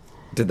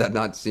 Did that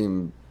not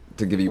seem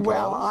to give you pause?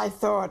 Well, I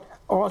thought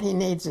all he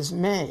needs is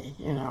me,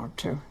 you know,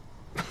 to...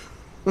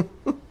 Oh,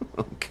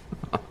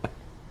 God.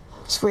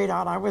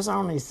 Sweetheart, I was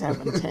only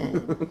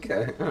 17.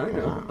 Okay, I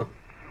know.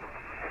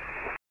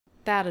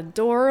 That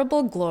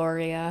adorable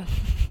Gloria.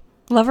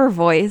 Love her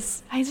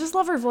voice. I just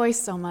love her voice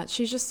so much.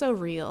 She's just so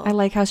real. I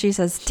like how she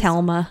says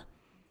Thelma.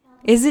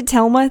 Is it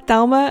Thelma?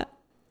 Thelma?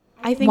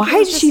 I think Why it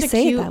was did just she a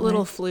say it cute that way?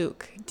 little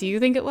fluke. Do you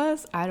think it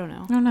was? I don't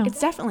know. I don't know. It's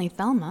definitely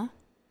Thelma.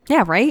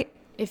 Yeah, right?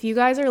 If you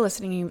guys are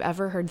listening and you've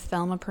ever heard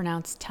Thelma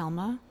pronounced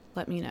Thelma,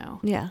 let me know.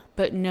 Yeah.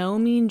 But no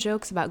mean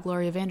jokes about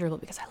Gloria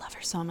Vanderbilt because I love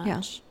her so much.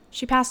 Yeah.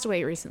 She passed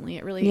away recently.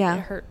 It really Yeah.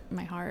 it hurt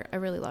my heart. I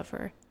really love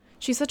her.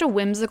 She's such a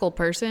whimsical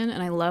person,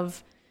 and I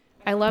love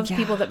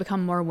people that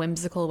become more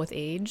whimsical with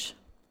age.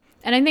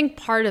 And I think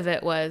part of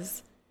it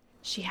was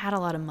she had a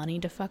lot of money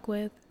to fuck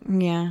with.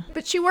 Yeah.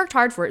 But she worked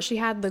hard for it. She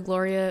had the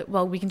Gloria,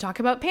 well, we can talk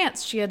about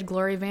pants. She had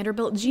Gloria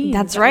Vanderbilt jeans.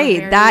 That's that were right.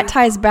 very That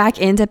ties back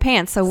into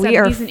pants. So we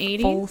are 70s and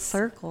 80s. full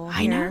circle.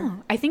 I here.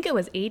 know. I think it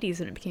was 80s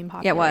when it became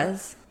popular. Yeah, it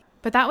was.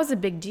 But that was a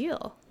big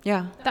deal.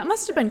 Yeah. That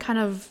must have been kind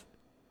of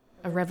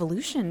a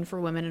revolution for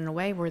women in a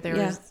way where there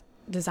Yeah. was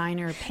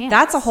designer pants.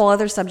 That's a whole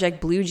other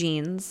subject, blue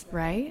jeans.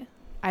 Right?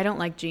 I don't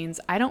like jeans.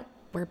 I don't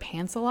wear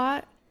pants a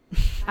lot.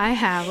 I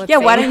have. Let's Yeah,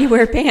 say- why don't you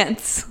wear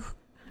pants?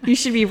 You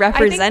should be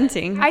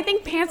representing. I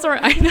think pants are.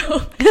 I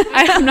know.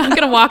 I'm not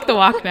gonna walk the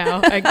walk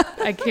now.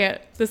 I can't.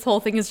 This whole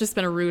thing has just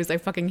been a ruse. I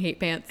fucking hate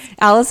pants.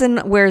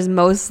 Allison wears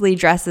mostly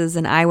dresses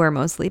and I wear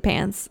mostly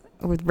pants,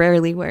 with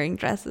rarely wearing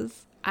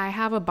dresses. I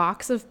have a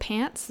box of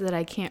pants that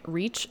I can't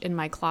reach in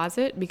my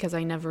closet because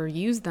I never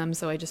use them,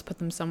 so I just put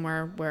them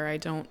somewhere where I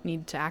don't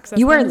need to access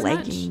You them wear as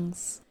much.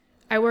 leggings.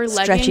 I wear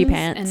Stretchy leggings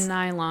pants. and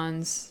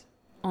nylons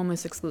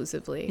almost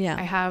exclusively. Yeah.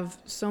 I have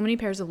so many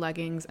pairs of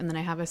leggings, and then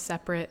I have a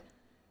separate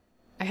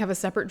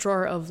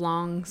drawer of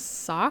long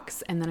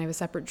socks, and then I have a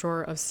separate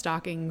drawer of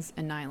stockings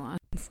and nylons.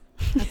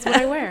 That's what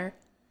I wear.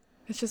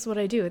 It's just what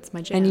I do. It's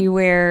my jam. And you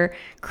wear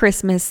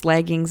Christmas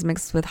leggings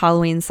mixed with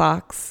Halloween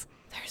socks.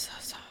 They're so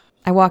soft.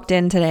 I walked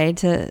in today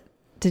to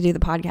do the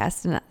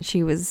podcast and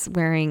she was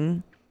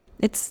wearing,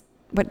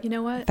 You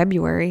know what?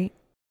 February.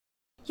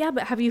 Yeah,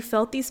 but have you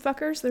felt these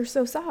fuckers? They're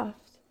so soft.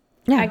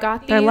 Yeah, I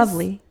got they're these-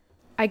 lovely.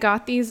 I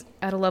got these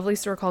at a lovely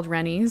store called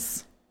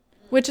Rennie's,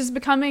 which is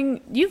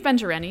becoming... You've been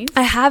to Rennie's.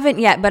 I haven't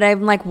yet, but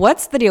I'm like,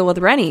 what's the deal with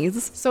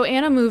Rennie's? So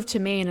Anna moved to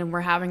Maine, and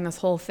we're having this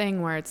whole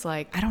thing where it's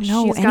like... I don't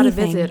know She's got to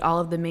anything. visit all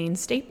of the Maine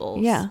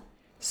staples. Yeah.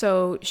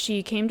 So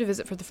she came to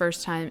visit for the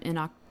first time in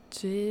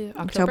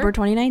October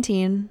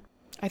 2019.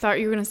 I thought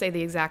you were going to say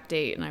the exact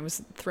date, and I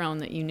was thrown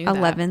that you knew that.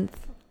 11th,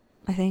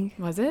 I think.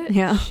 Was it?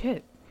 Yeah.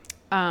 Shit.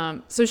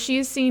 So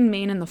she's seen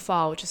Maine in the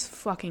fall, which is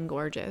fucking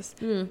gorgeous.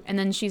 And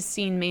then she's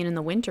seen Maine in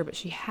the winter, but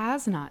she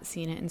has not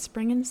seen it in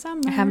spring and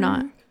summer. I have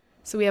not.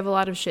 So we have a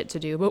lot of shit to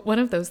do. But one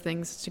of those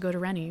things is to go to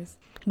Rennie's.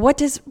 What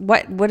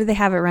do they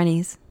have at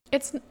Rennie's?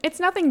 It's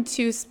nothing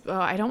too...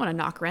 I don't want to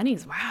knock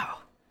Rennie's. Wow.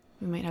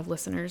 We might have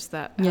listeners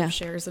that have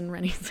shares in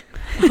Rennie's.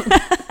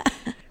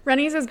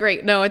 Rennie's is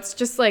great. No, it's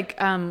just like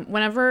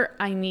whenever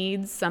I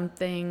need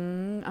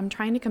something, I'm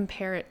trying to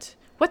compare it.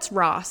 What's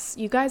Ross?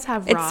 You guys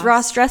have Ross. It's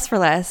Ross Dress for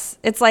Less.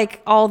 It's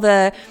like all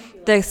the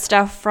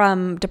stuff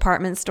from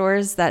department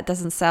stores that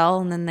doesn't sell,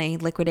 and then they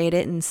liquidate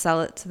it and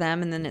sell it to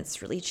them, and then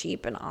it's really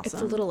cheap and awesome.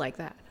 It's a little like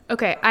that.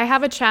 Okay, I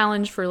have a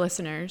challenge for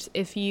listeners.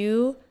 If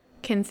you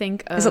can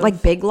think of... Is it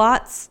like Big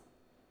Lots?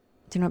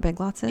 Do you know what Big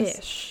Lots is?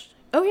 Ish.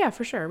 Oh, yeah,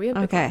 for sure. We have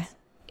Big Lots.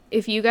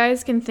 If you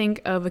guys can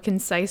think of a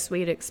concise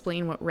way to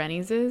explain what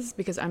Rennie's is,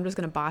 because I'm just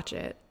going to botch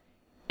it,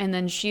 and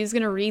then she's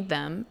going to read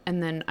them,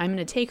 and then I'm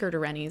going to take her to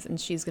Rennie's, and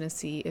she's going to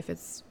see if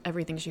it's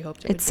everything she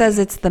hoped it would be. It says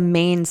it's the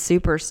main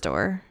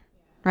superstore,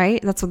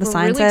 right? That's what the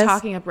sign says. We're says? really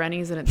talking up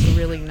Rennie's, and it's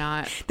really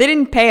not. They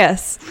didn't pay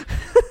us.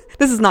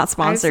 This is not I have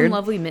sponsored. some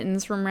lovely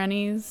mittens from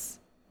Rennie's.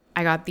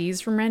 I got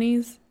these from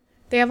Rennie's.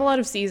 They have a lot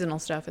of seasonal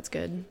stuff. It's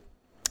good.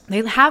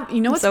 They have,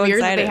 you know what's so weird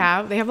excited. that they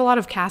have? They have a lot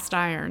of cast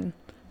iron,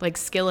 like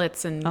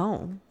skillets and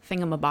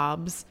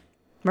thingamabobs.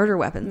 Murder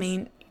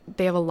weapons.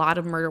 They have a lot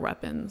of murder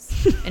weapons.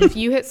 And if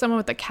you hit someone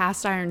with a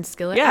cast iron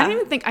skillet,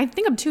 I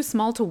think I'm too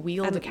small to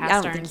wield a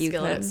cast iron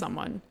skillet at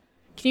someone.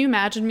 Can you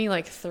imagine me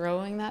like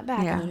throwing that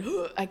back? Yeah. And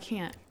then, I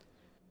can't.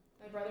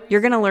 You're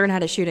going to learn how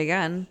to shoot a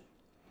gun.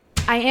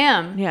 I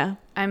am. Yeah.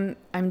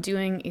 I'm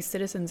doing a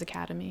citizens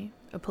academy,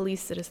 a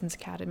police citizens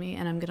academy,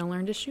 and I'm going to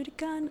learn to shoot a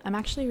gun. I'm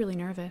actually really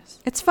nervous.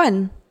 It's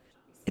fun.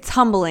 It's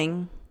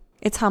humbling.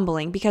 It's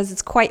humbling because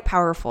it's quite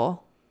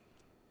powerful.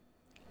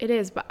 It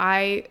is, but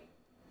I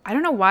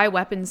don't know why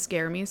weapons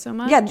scare me so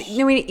much. Yeah,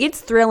 I mean,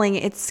 it's thrilling,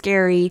 it's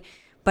scary,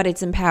 but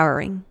it's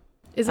empowering.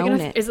 Is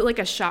it like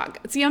a shock?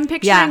 See, I'm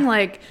picturing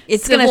like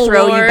it's gonna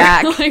throw you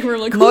back. Like we're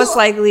like, most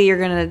likely you're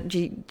gonna.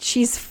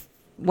 She's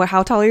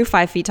how tall are you?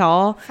 5 feet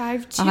tall.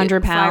 5'2",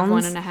 100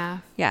 pounds.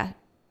 1.5. Yeah.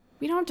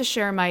 We don't have to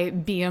share my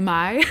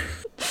BMI.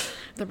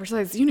 The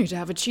precise. You need to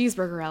have a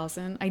cheeseburger,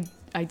 Allison.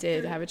 I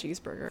did have a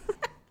cheeseburger.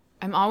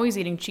 I'm always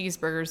eating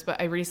cheeseburgers,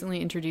 but I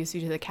recently introduced you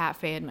to the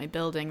cafe in my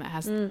building that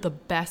has the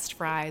best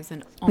fries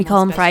and we call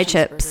them fry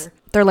chips.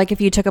 They're like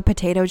if you took a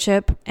potato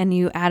chip and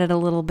you added a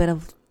little bit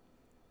of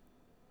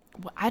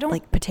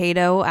like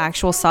potato,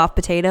 actual soft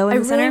potato in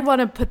the center. I really want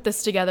to put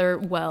this together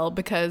well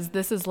because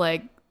this is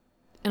like,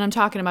 and I'm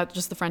talking about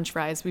just the French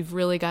fries. We've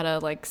really got to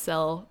like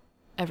sell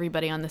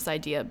everybody on this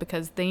idea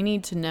because they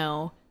need to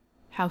know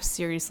how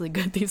seriously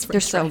good these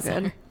French fries are. They're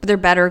so good. But they're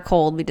better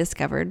cold, we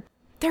discovered.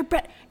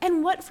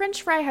 And what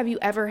French fry have you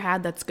ever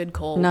had that's good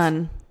cold?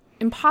 None.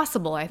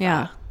 Impossible, I thought.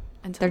 Yeah.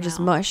 Until they're just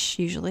mush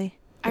usually.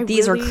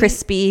 These are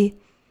crispy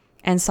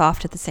and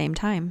soft at the same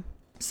time.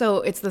 So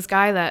it's this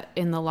guy that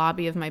in the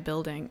lobby of my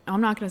building. I'm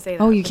not going to say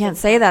that. Oh, you can't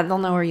say that. They'll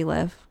know where you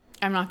live.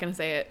 I'm not going to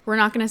say it. We're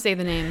not going to say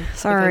the name.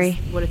 Sorry.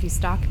 What if you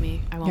stalk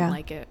me? I won't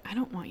like it. I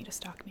don't want you to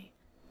stalk me.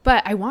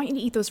 But I want you to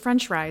eat those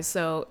French fries.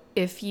 So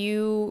if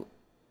you...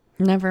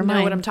 Never mind.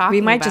 Know what I'm talking about.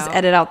 We might just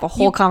edit out the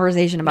whole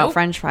conversation about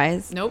French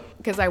fries. Nope,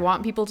 because I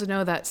want people to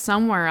know that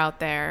somewhere out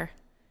there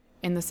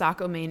in the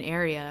Saco, Maine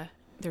area,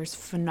 there's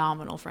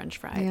phenomenal French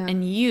fries. Yeah.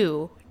 And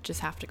you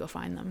just have to go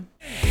find them.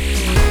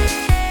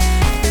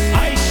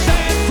 I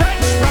said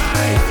French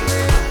fries!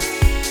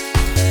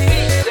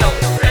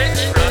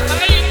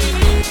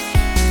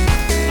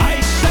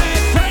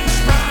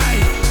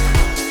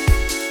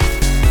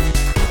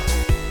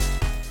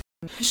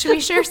 Should we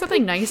share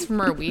something nice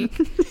from our week?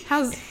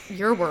 How's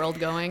your world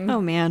going?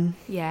 Oh, man.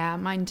 Yeah,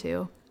 mine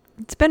too.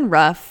 It's been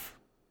rough.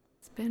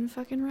 It's been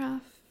fucking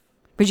rough.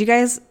 Would you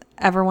guys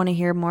ever want to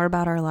hear more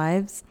about our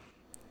lives?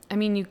 I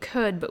mean, you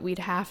could, but we'd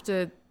have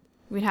to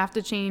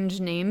change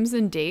names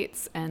and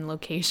dates and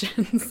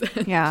locations.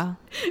 Yeah.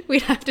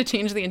 We'd have to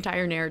change the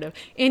entire narrative.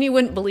 And you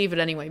wouldn't believe it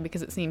anyway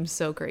because it seems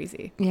so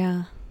crazy.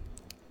 Yeah.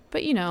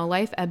 But, you know,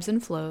 life ebbs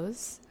and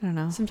flows. I don't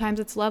know. Sometimes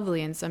it's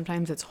lovely and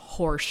sometimes it's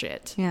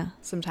horseshit. Yeah.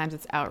 Sometimes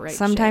it's outright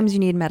Sometimes shit. You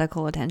need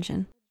medical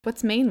attention.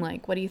 What's Maine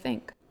like? What do you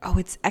think? Oh,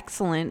 it's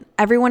excellent.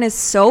 Everyone is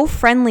so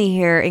friendly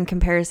here in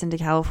comparison to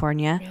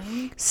California.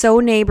 Really? So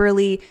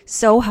neighborly,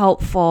 so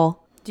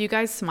helpful. Do you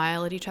guys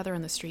smile at each other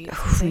on the street?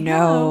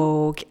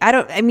 No.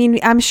 I mean,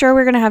 I'm sure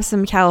we're going to have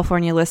some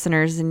California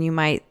listeners and you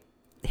might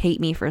hate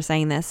me for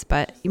saying this,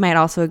 but you might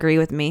also agree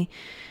with me.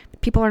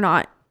 People are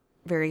not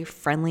very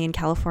friendly in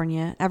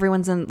California.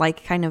 Everyone's in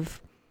like kind of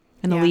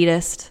an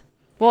elitist.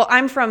 Well,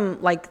 I'm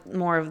from like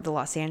more of the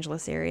Los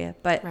Angeles area,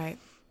 but Right.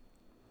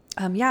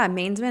 Yeah,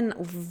 Maine's been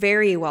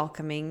very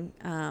welcoming.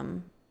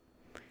 And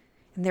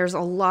there's a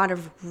lot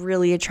of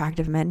really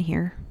attractive men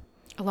here.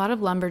 A lot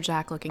of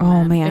lumberjack looking Oh,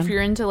 men. man. If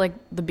you're into like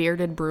the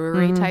bearded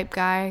brewery type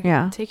guy,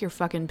 Yeah. take your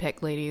fucking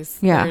pick, ladies.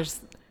 Yeah. There's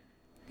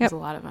a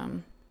lot of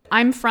them.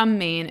 I'm from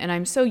Maine and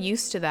I'm so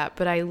used to that,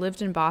 but I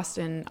lived in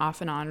Boston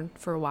off and on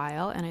for a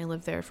while, and I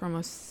lived there for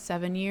almost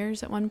 7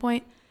 years at one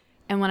point.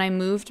 And when I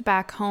moved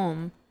back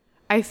home,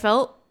 I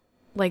felt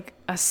like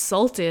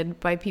assaulted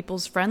by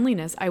people's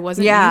friendliness. I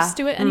wasn't used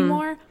to it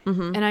anymore.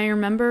 Mm-hmm. And I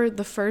remember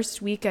the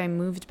first week I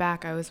moved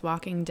back, I was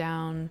walking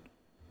down,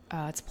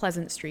 it's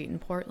Pleasant Street in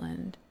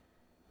Portland.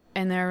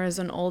 And there was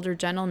an older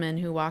gentleman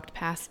who walked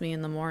past me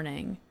in the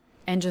morning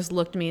and just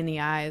looked me in the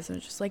eyes and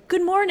was just like,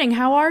 "Good morning,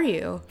 how are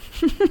you?"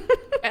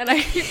 And I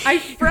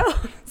froze.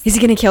 Is he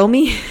going to kill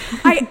me?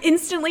 I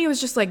instantly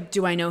was just like,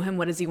 do I know him?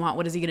 What does he want?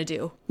 What is he going to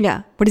do?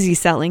 Yeah. What is he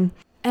selling?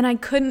 And I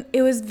couldn't,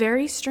 it was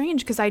very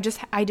strange because I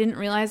didn't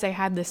realize I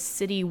had this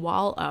city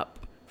wall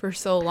up for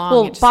so long.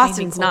 Well, It just made me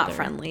Boston's not colder.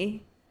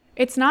 friendly.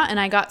 It's not, and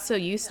I got so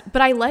used,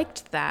 but I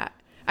liked that.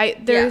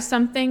 There's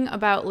something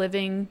about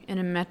living in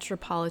a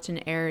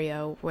metropolitan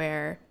area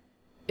where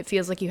it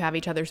feels like you have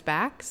each other's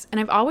backs. And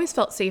I've always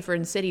felt safer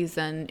in cities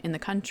than in the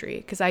country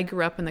because I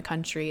grew up in the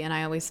country and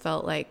I always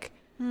felt like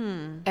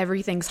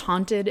everything's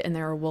haunted and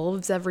there are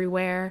wolves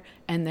everywhere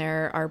and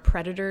there are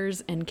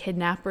predators and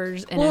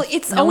kidnappers. And Well, if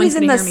it's no always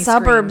one's in gonna the hear me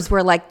suburbs scream.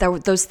 where like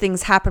those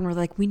things happen. We're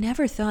like, we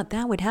never thought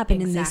that would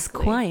happen in this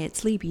Exactly. quiet,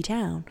 sleepy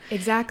town.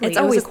 Exactly. It's It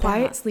was always a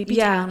quiet, that. sleepy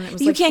town. It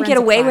was you like can't get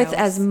Forensic away with Files.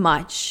 as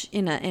much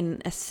in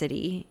a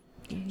city.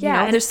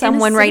 Yeah, and there's in a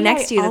someone right city,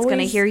 next to you that's going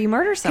to always- hear you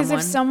murder someone.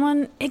 Because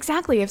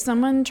if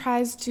someone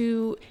tries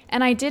to,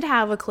 and I did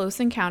have a close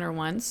encounter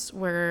once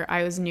where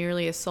I was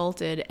nearly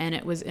assaulted and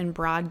it was in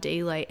broad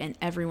daylight and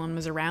everyone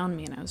was around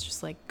me and I was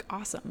just like,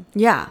 awesome.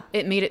 Yeah.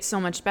 It made it so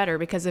much better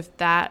because if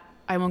that,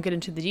 I won't get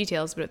into the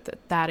details, but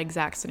if that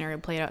exact scenario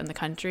played out in the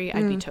country,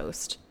 I'd be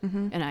toast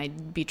and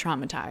I'd be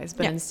traumatized.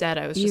 But instead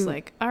I was just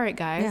like, all right,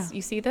 guys,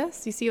 you see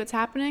this? You see what's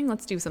happening?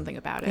 Let's do something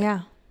about it.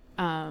 Yeah.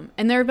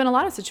 And there have been a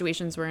lot of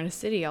situations where in a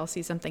city I'll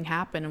see something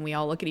happen and we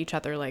all look at each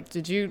other like,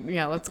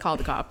 let's call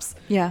the cops.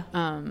 Yeah.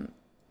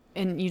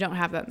 And you don't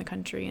have that in the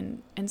country.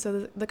 And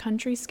so the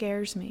country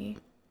scares me.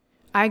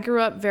 I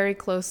grew up very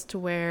close to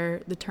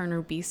where the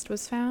Turner Beast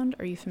was found.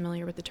 Are you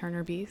familiar with the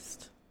Turner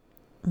Beast?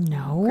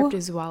 No.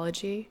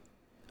 Cryptozoology.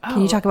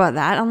 Can you talk about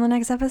that on the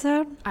next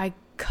episode? I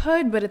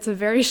could, but it's a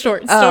very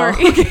short story.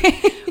 Oh,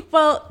 okay.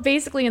 Well,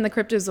 basically in the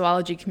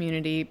cryptozoology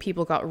community,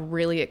 people got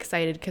really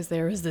excited because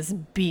there was this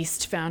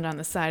beast found on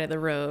the side of the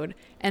road.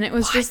 And it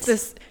was just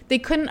this, they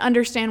couldn't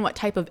understand what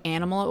type of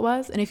animal it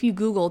was. And if you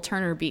Google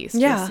Turner Beast,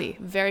 you'll see.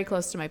 Very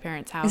close to my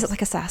parents' house. Is it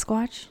like a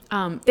Sasquatch?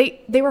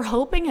 They were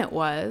hoping it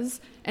was.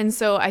 And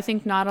so I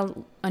think not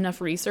enough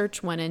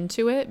research went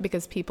into it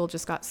because people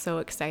just got so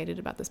excited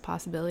about this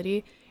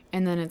possibility.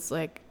 And then it's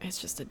like, it's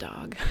just a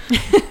dog.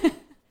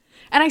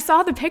 And I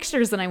saw the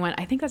pictures and I went,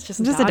 I think that's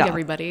just a dog,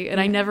 everybody. And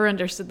I never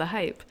understood the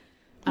hype.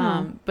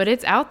 But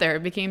it's out there.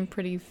 It became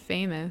pretty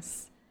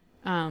famous.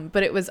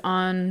 But it was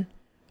on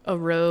a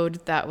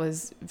road that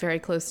was very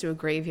close to a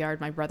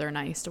graveyard my brother and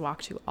I used to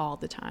walk to all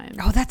the time.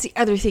 Oh, that's the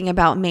other thing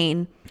about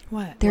Maine.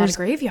 What? There's a lot of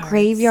graveyards.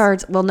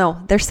 Graveyards. Well,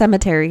 no, they're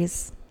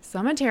cemeteries.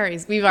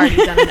 Cemeteries. We've already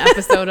done an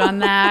episode on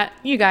that.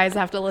 You guys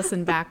have to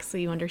listen back so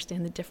you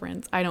understand the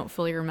difference. I don't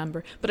fully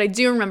remember, but I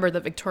do remember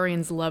that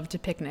Victorians love to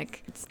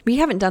picnic. We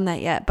haven't done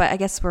that yet, but I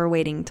guess we're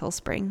waiting until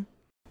spring.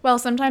 Well,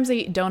 sometimes I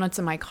eat donuts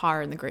in my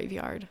car in the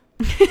graveyard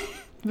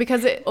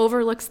because it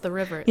overlooks the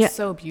river. It's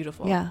so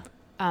beautiful. Yeah.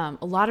 A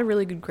lot of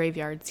really good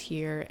graveyards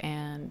here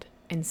and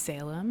in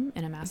Salem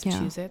and in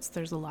Massachusetts.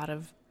 There's a lot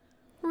of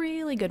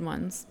really good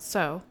ones.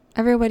 So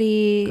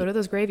everybody go to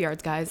those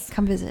graveyards, guys.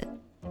 Come visit.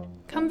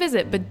 Come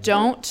visit, but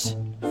don't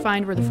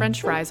find where the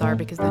French fries are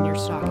because then you're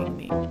stalking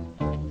me.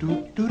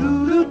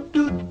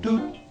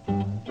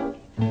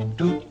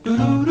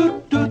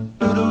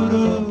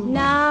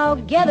 Now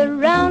gather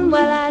round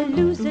while I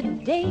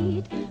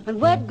elucidate on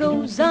what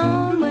goes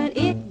on when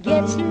it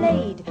gets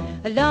late.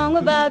 Along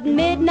about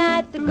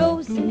midnight, the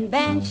ghosts and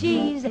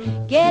banshees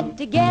get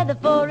together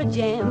for a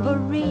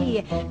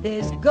jamboree.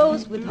 There's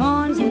ghosts with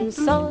horns and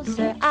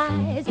saucer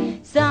eyes.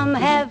 Some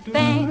have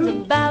fangs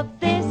about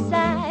this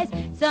size.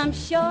 Some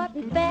short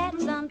and fat,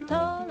 some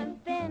tall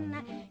and thin,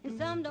 and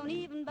some don't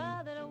even bother.